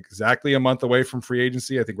we're exactly a month away from free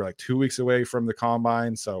agency. I think we're 2 weeks away from the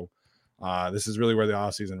combine. So this is really where the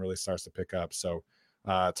offseason really starts to pick up. So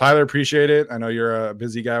Tyler, appreciate it. I know you're a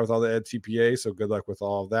busy guy with all the EdTPA, so good luck with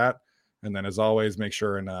all of that. And then as always, make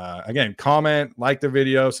sure and again, comment, like the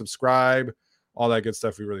video, subscribe, all that good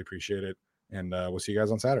stuff. We really appreciate it. And we'll see you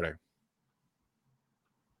guys on Saturday.